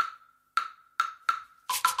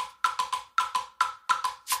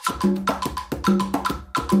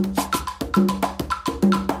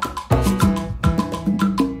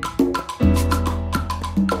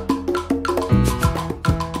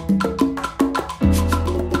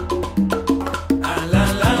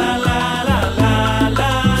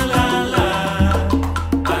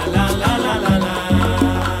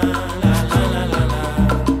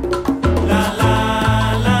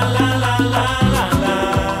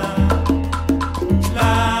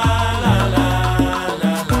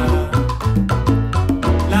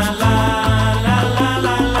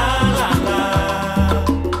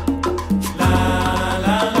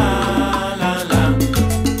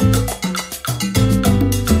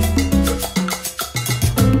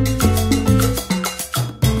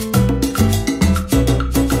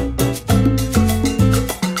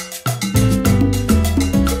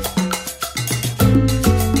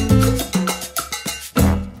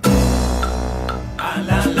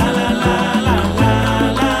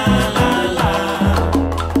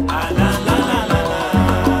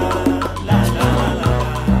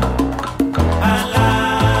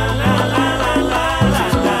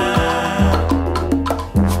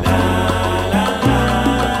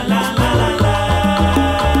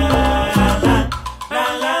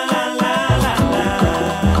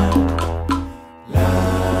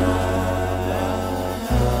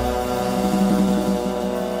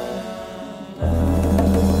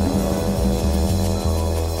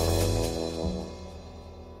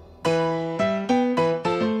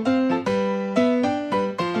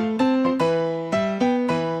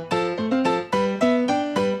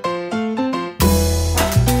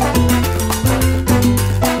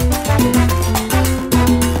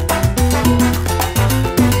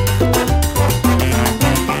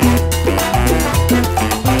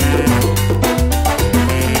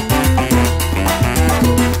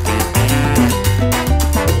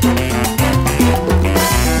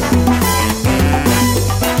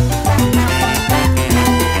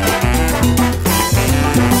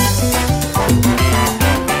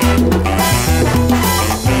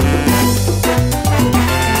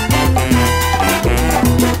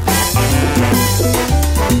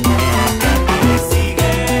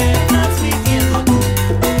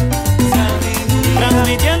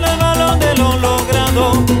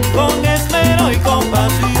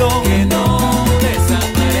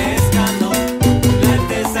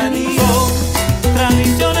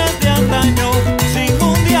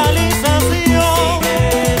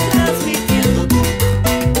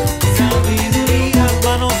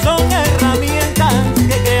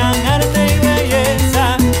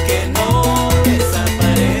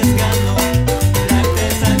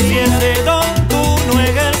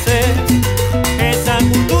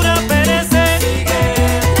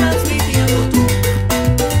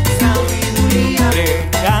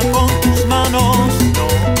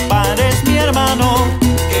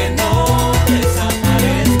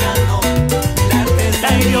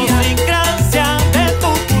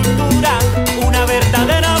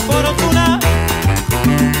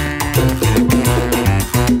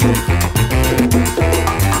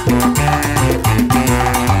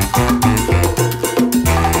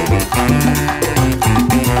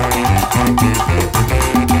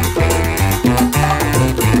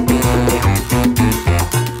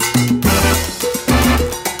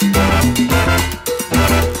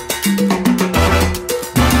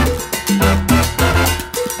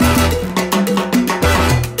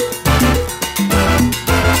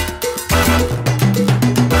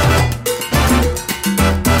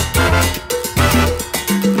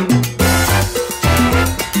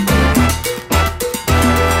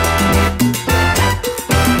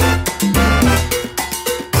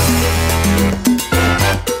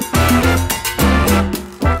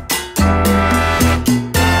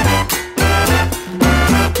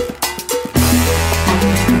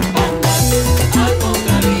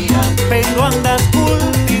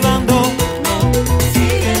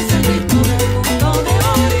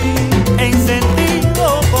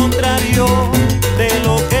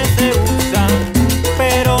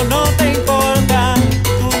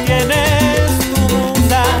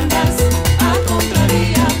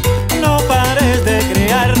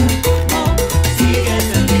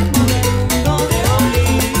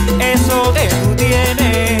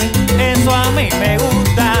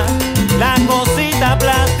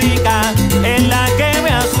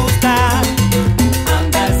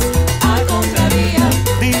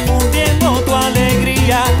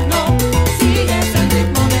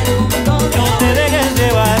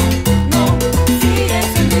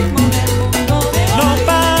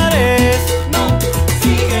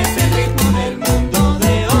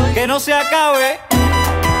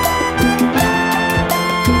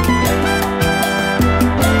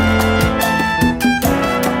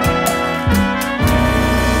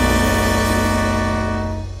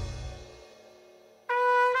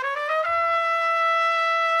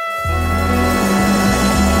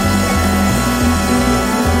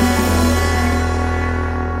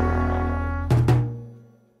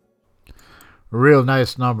 Real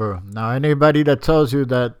nice number. Now, anybody that tells you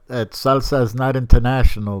that salsa is not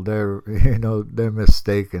international, they're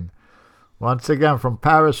mistaken. Once again, from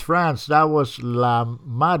Paris, France, that was La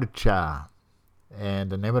Marcha. And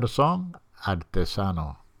the name of the song,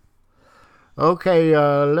 Artesano. Okay,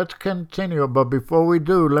 let's continue. But before we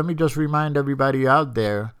do, let me just remind everybody out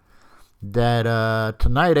there that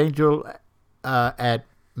tonight, Angel, at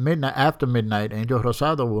midnight, after midnight, Angel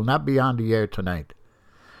Rosado will not be on the air tonight.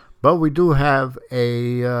 But we do have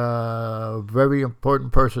a very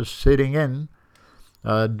important person sitting in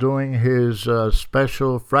doing his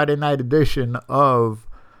special Friday night edition of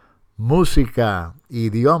Música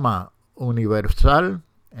Idioma Universal.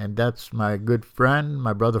 And that's my good friend,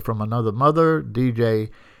 my brother from another mother,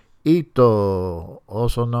 DJ Ito,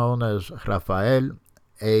 also known as Rafael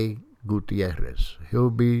A. Gutierrez.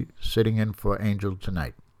 He'll be sitting in for Angel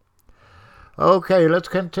tonight. Okay, let's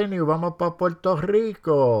continue. Vamos para Puerto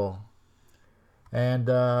Rico. And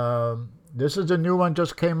this is the new one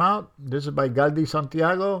just came out. This is by Galdi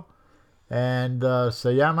Santiago. And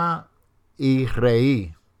se llama Y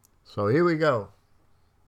Reí. So here we go.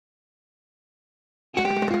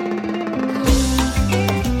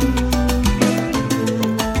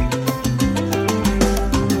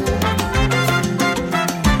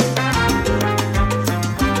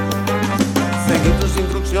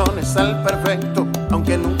 Al perfecto,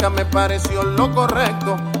 aunque nunca me pareció lo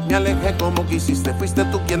correcto, me alejé como quisiste, fuiste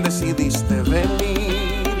tú quien decidiste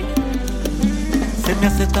venir. Se me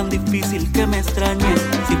hace tan difícil que me extrañes,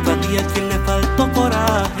 simpatía quien le faltó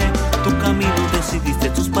coraje, tu camino decidiste,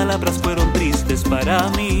 tus palabras fueron tristes para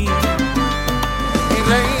mí. Y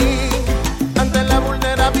reí ante la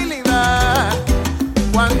vulnerabilidad,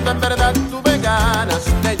 cuando en verdad tuve ganas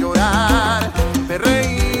de llorar, me reí.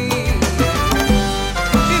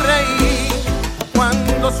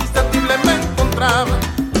 Susceptible me encontraba,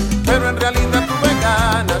 pero en realidad tuve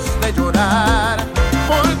ganas de llorar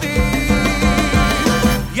por ti.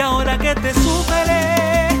 Y ahora que te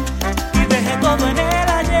superé y dejé todo en el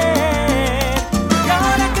ayer, y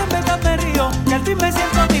ahora que en verdad me río, que al fin me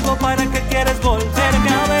siento vivo, ¿para qué quieres volverme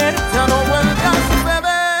a ver? Ya no vuelvas,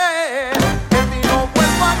 bebé, en ti no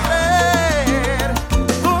vuelvo a creer.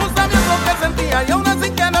 Tú sabías lo que sentía y aún así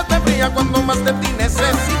que no te fría cuando más de ti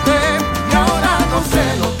necesité. Y ahora no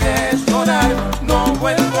sé lo que es llorar, no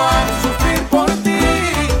vuelvo a sufrir por ti,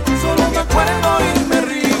 solo me acuerdo y me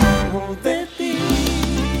río de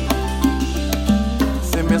ti.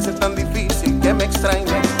 Se me hace tan difícil que me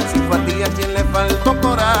extrañes, si fue a ti a quien le faltó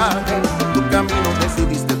coraje, tu camino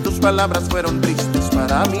decidiste, tus palabras fueron tristes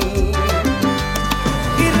para mí.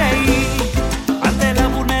 Y reí ante la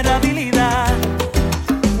vulnerabilidad,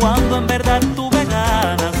 cuando en verdad tuve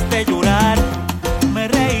ganas de llorar, me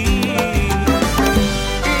reí.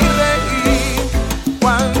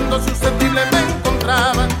 Susceptible me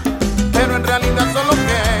encontraba, pero en realidad solo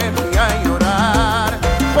quería llorar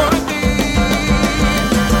por ti.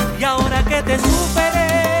 Y ahora que te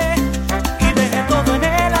superé y dejé todo en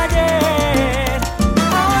el ayer,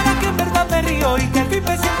 ahora que en verdad me río y que al fin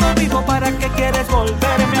me siento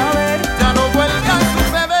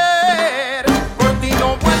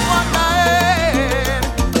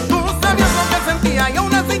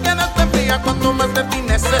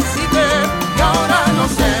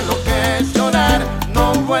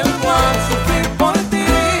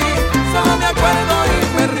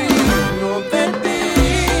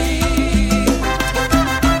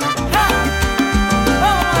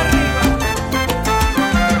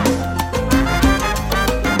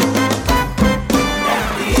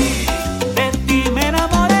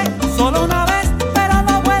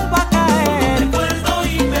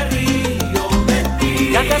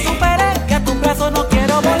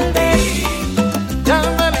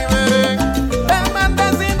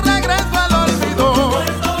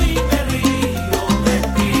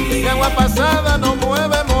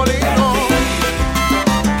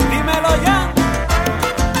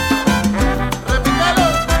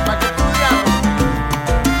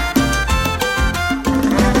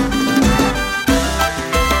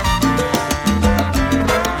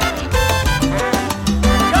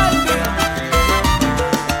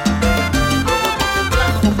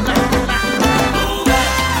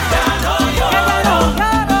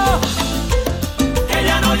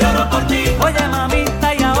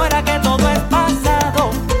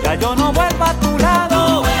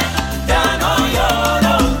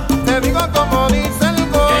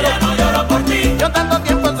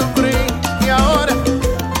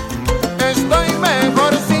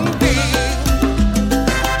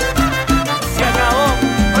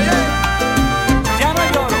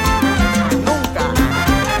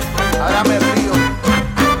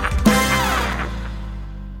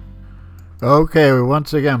Okay,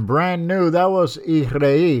 once again, brand new. That was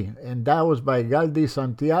Israel, and that was by Galdi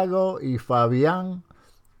Santiago y Fabián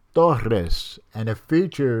Torres, and it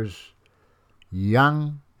features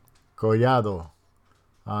Jan Collado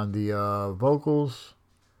on the vocals.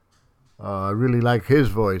 I really like his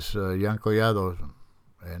voice, Jan Collado,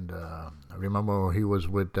 and I remember he was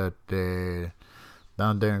with that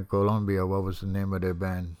down there in Colombia. What was the name of their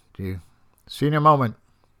band? Gee, senior moment,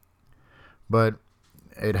 but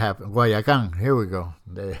it happened. Guayacán, here we go.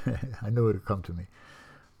 I knew it would come to me.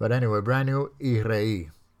 But anyway, brand new Israel.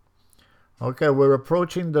 Okay, we're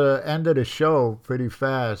approaching the end of the show pretty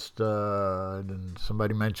fast. And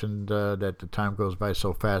somebody mentioned that the time goes by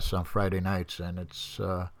so fast on Friday nights, and it's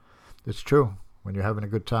true when you're having a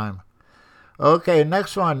good time. Okay,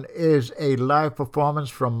 next one is a live performance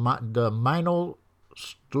from the Minor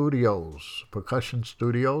Studios, Percussion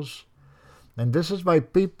Studios. And this is by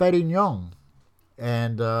Pete Perignon.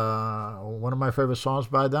 And one of my favorite songs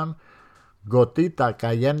by them, Gotita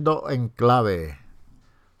Cayendo en Clave.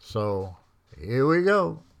 So, here we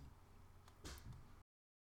go.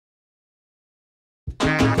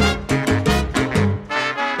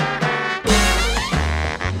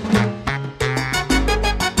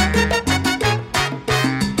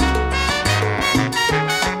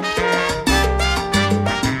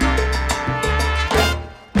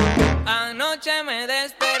 Anoche me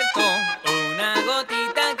despertó una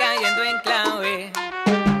gotita cayendo en clave.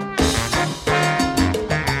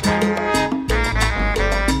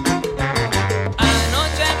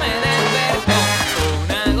 Anoche me despertó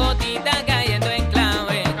una gotita cayendo en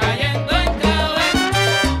clave.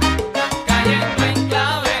 Cayendo en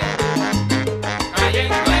clave.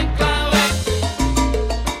 Cayendo en clave. Cayendo en clave.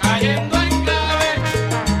 Cayendo en clave.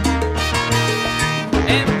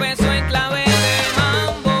 Empezó en clave de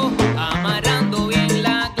mambo, amarrando bien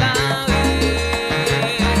la clave.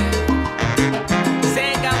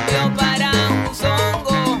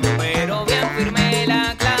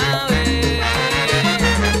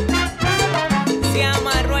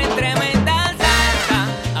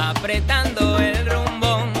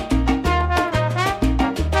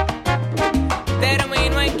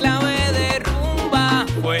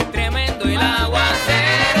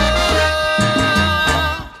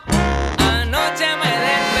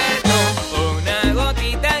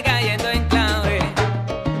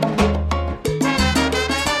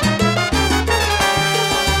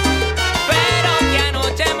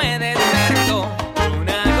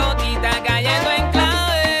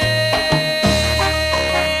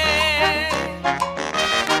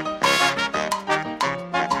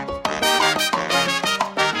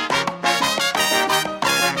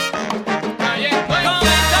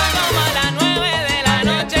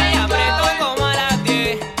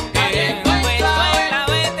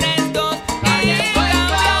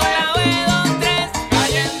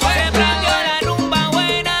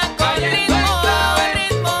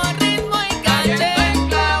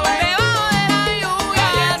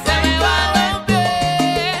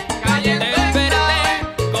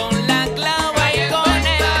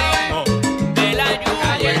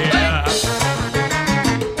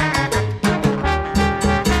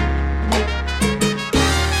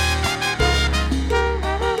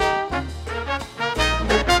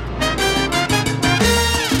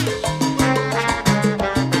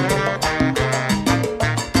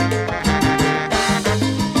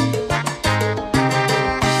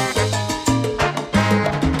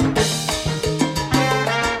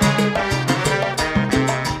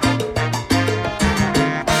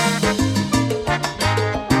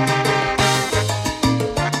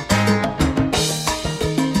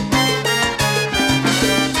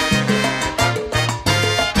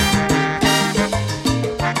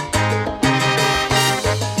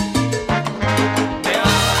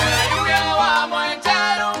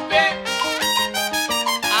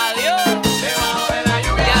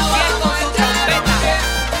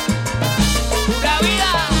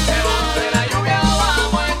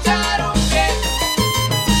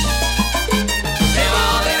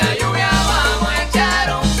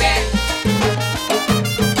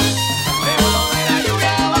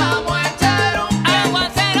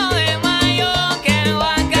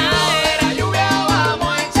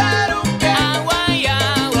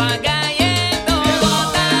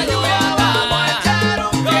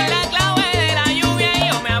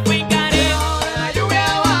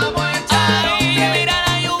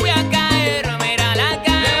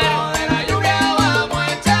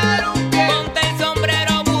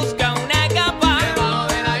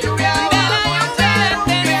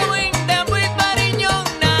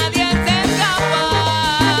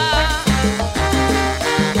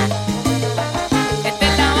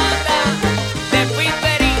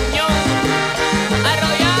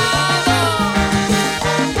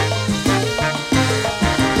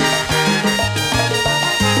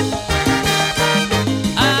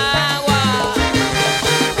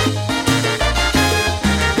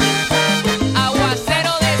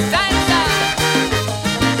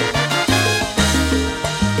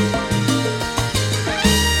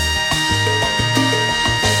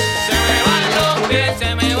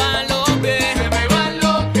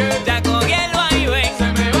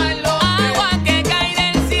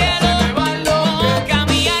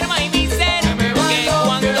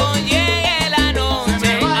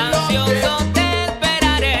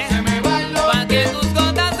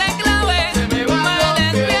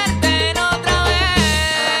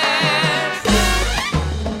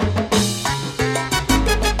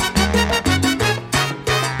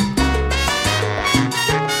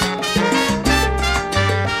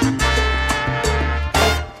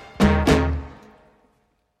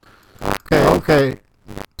 Okay,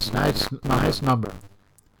 it's nice number.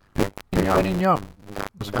 Niño,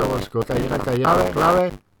 that was good.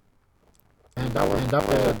 Clave. And that was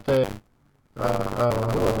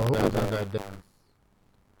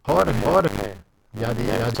Jorge.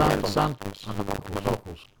 Yeah, Santos on the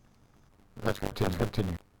vocals. Let's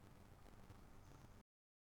continue.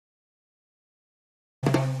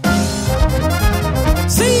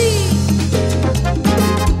 Sí.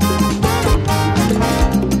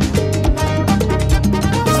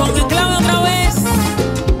 Son en clave otra vez.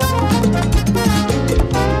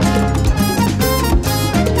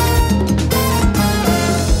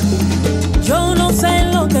 Yo no sé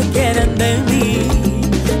lo que quieren de mí.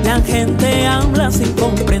 La gente habla sin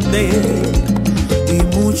comprender.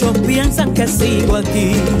 Y muchos piensan que sigo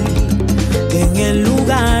aquí, en el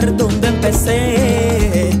lugar donde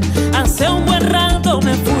empecé. Hace un buen rato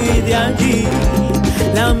me fui de allí.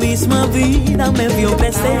 La misma vida me vio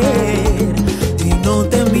crecer. Y no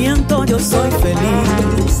te miento, yo soy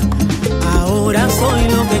feliz. Ahora soy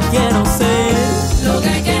lo que quiero ser. Lo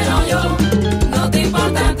que quiero yo, no te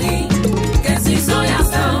importa a ti. Que si soy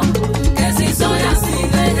así, que si soy así,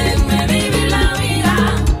 déjenme vivir la vida.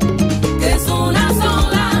 Que es una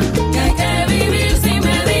sola, que hay que vivir sin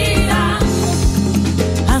medida.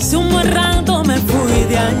 Hace un buen rato me fui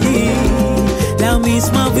de allí. La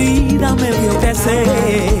misma vida me vio crecer.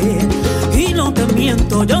 Y no te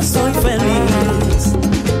miento, yo soy feliz.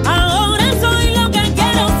 Ahora soy lo que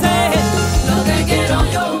quiero ser. Lo que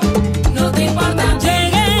quiero yo, no te importa a ti.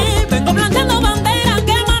 Llegué, vengo plantando bandera.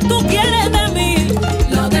 ¿Qué más tú quieres de mí?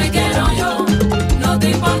 Lo que quiero yo, no te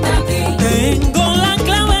importa a ti. Tengo la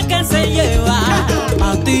clave que se lleva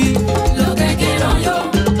a ti. Lo que quiero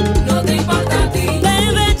yo, no te importa a ti.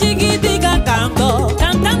 Desde chiquitica canto,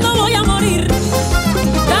 cantando voy a morir.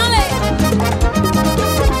 Dale,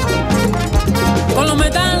 con los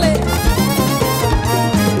metales.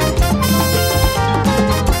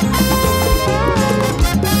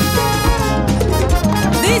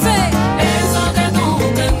 Dice, eso que tú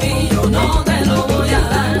busques en mí, yo no te lo voy a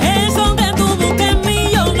dar. eso que tú busques en mí,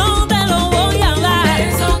 yo no te lo voy a dar.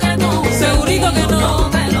 Eso que tú busques Segurito en mí, que yo no. no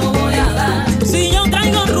te lo voy a dar. Si yo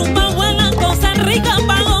traigo rumba buena, cosas ricas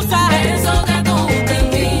para gozar. Eso que tú busques en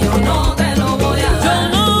mí, yo no te lo voy a Yo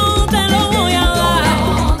dar. no te lo voy a dar.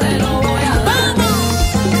 No te lo voy a dar. Vamos,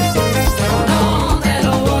 No te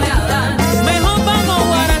lo voy a dar. mejor vamos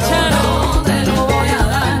guarachar. No te lo voy a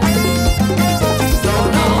dar.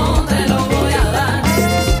 No te lo voy a dar.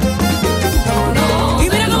 No Y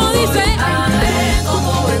mira cómo dice, haré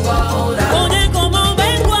como vengo ahora. oye cómo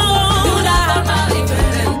vengo De una ahora. forma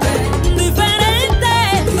diferente. Diferente.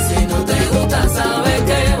 Y si no te gusta, sabes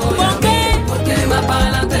que voy a ¿Por qué? porque más para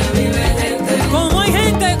adelante vive gente. Como hay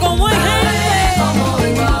gente, como hay gente Como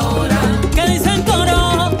vengo ahora. que dicen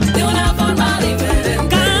coro, De una forma diferente.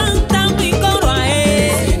 cantan mi coro a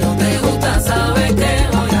él. Si no te gusta, sabes que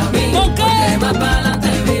voy a mí. ¿Por qué? Porque más para adelante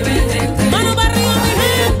vive gente. Mano para arriba mi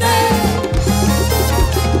gente.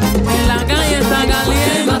 En la calle está Porque más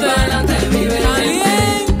caliente. para adelante vive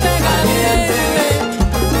gente. Caliente.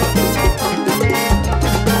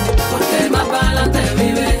 Porque más para adelante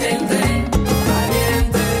vive gente.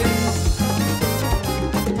 Caliente.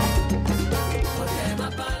 Porque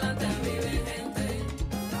más para adelante vive gente.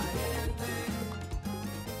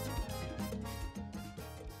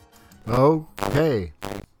 Okay.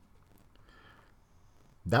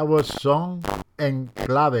 That was song en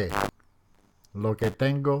clave. Lo que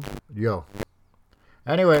tengo yo.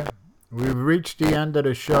 Anyway, we've reached the end of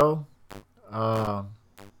the show.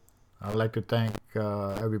 I'd like to thank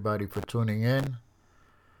everybody for tuning in.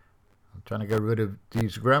 I'm trying to get rid of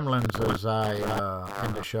these gremlins as I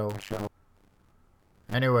end the show.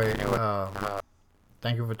 Anyway,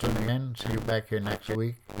 thank you for tuning in. See you back here next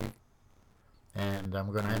week. And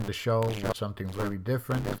I'm going to end the show with something very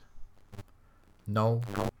different. No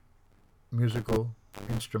musical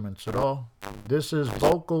instruments at all. This is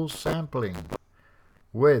vocal sampling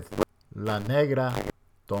with La Negra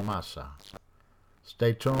Tomasa.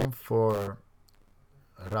 Stay tuned for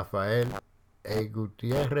Rafael A.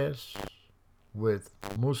 Gutierrez with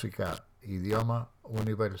Música Idioma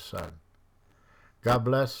Universal. God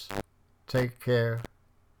bless. Take care.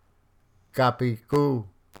 Capicu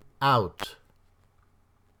out.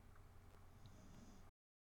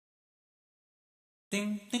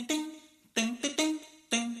 Ding, ding, ding, ding, ding, ding,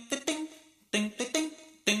 ding, ding, ding, ding, ding, ding,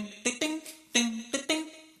 ding, ding, ding, ding,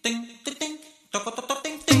 ding, ding, ding, toco, toco,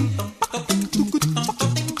 ding, ding, dong, dong, ding, dong,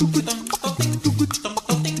 dong, ding, dong, dong, ding, dong,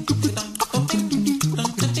 dong, ding, dong, dong, ding,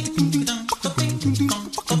 dong, dong, ding, dong, dong, ding, dong, dong,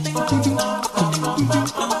 ding,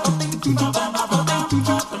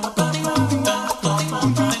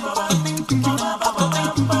 dong, dong,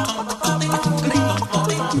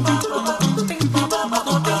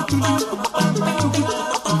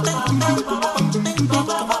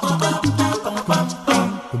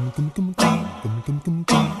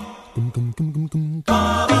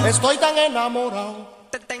 Estoy tan enamorado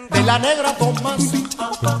de la negra Tomasa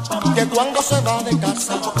que cuando se va de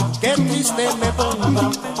casa, qué triste me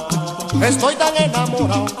pongo. Estoy tan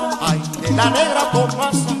enamorado, ay, de la negra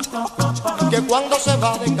Tomasa que cuando se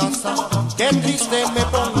va de casa, qué triste me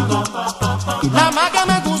pongo. Nada más que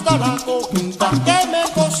me gusta la comida que me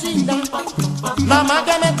cocina, nada más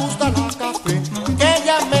que me gusta la café que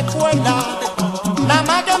ella me cuela, nada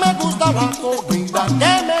más que me gusta la comida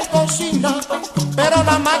que me cocina, pero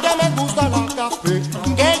nada más que me gusta la café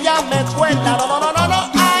que ella me cuela. No, no, no, no,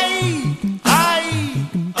 no. Ay, ay,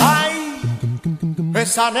 ay,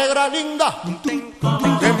 esa negra linda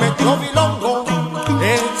que me echó bilongo,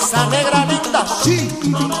 esa negra linda, sí,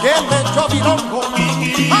 que me echó bilongo.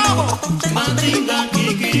 ¡Vamos! Mandinga,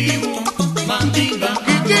 kikiribu, mandinga,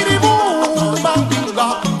 kikiribu,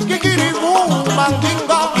 mandinga, kikiribu,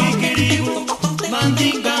 mandinga, kikiribu,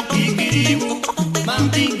 mandinga, kikiribu,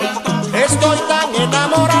 mandinga. Estoy tan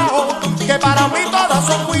enamorado que para mí todas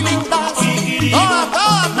son muy lindas. Todas,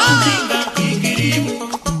 todas, mandinga, kikiribu,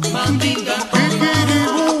 mandinga,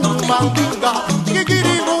 kikiribu, mandinga,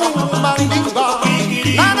 kikiribu, mandinga.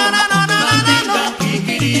 Na na na na na na na.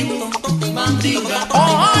 Kikiribu, mandinga.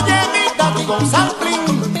 Oye, mi tati con sampling,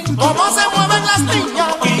 cómo se mueven las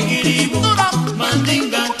niñas. Kikiribu,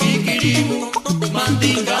 mandinga, kikiribu,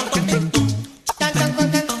 mandinga.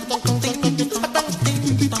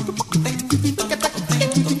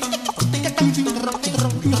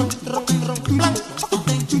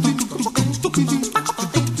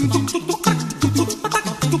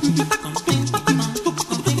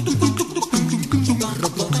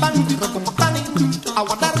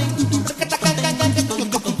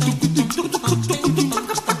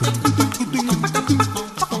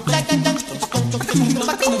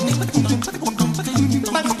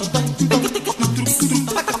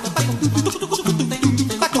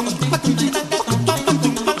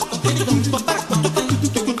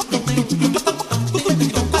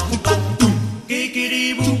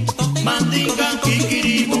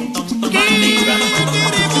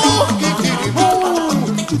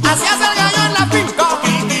 Así hace el gallo en la finca.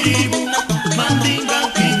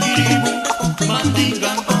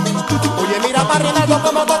 Oye, mira para Rinaldo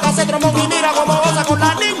cómo toca ese trombón y mira cómo goza con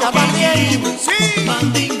la niña también. Sí.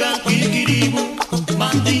 Mandinga, kikiribu,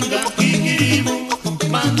 mandinga, kikiribu,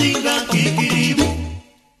 mandinga, kikiribu.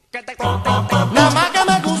 Nada más que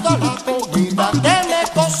me gusta la comida que me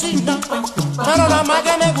cocina, pero nada más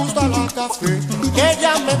que me gusta la café que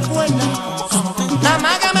ella me cuela. Nada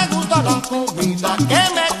más que me gusta la comida que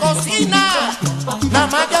me cocina, nada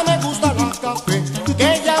más que me gusta la café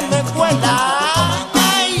que ella me cuela.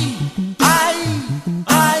 Ay, ay,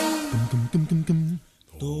 ay.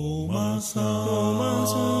 Tomasa,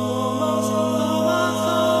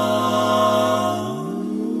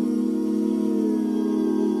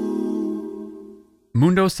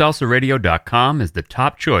 MundoSalsaRadio.com is the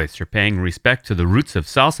top choice for paying respect to the roots of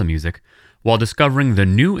salsa music while discovering the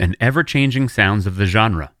new and ever-changing sounds of the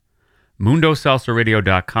genre.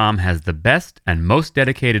 MundoSalsaRadio.com has the best and most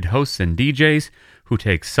dedicated hosts and DJs who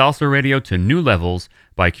take salsa radio to new levels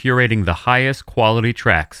by curating the highest quality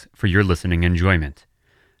tracks for your listening enjoyment.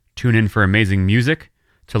 Tune in for amazing music,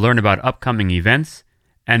 to learn about upcoming events,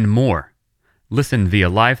 and more. Listen via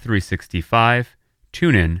Live 365,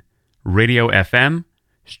 TuneIn, Radio FM,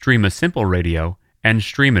 Stream a Simple Radio, and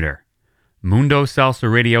Streamiter.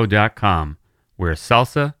 MundoSalsaRadio.com, where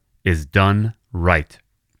salsa is done right.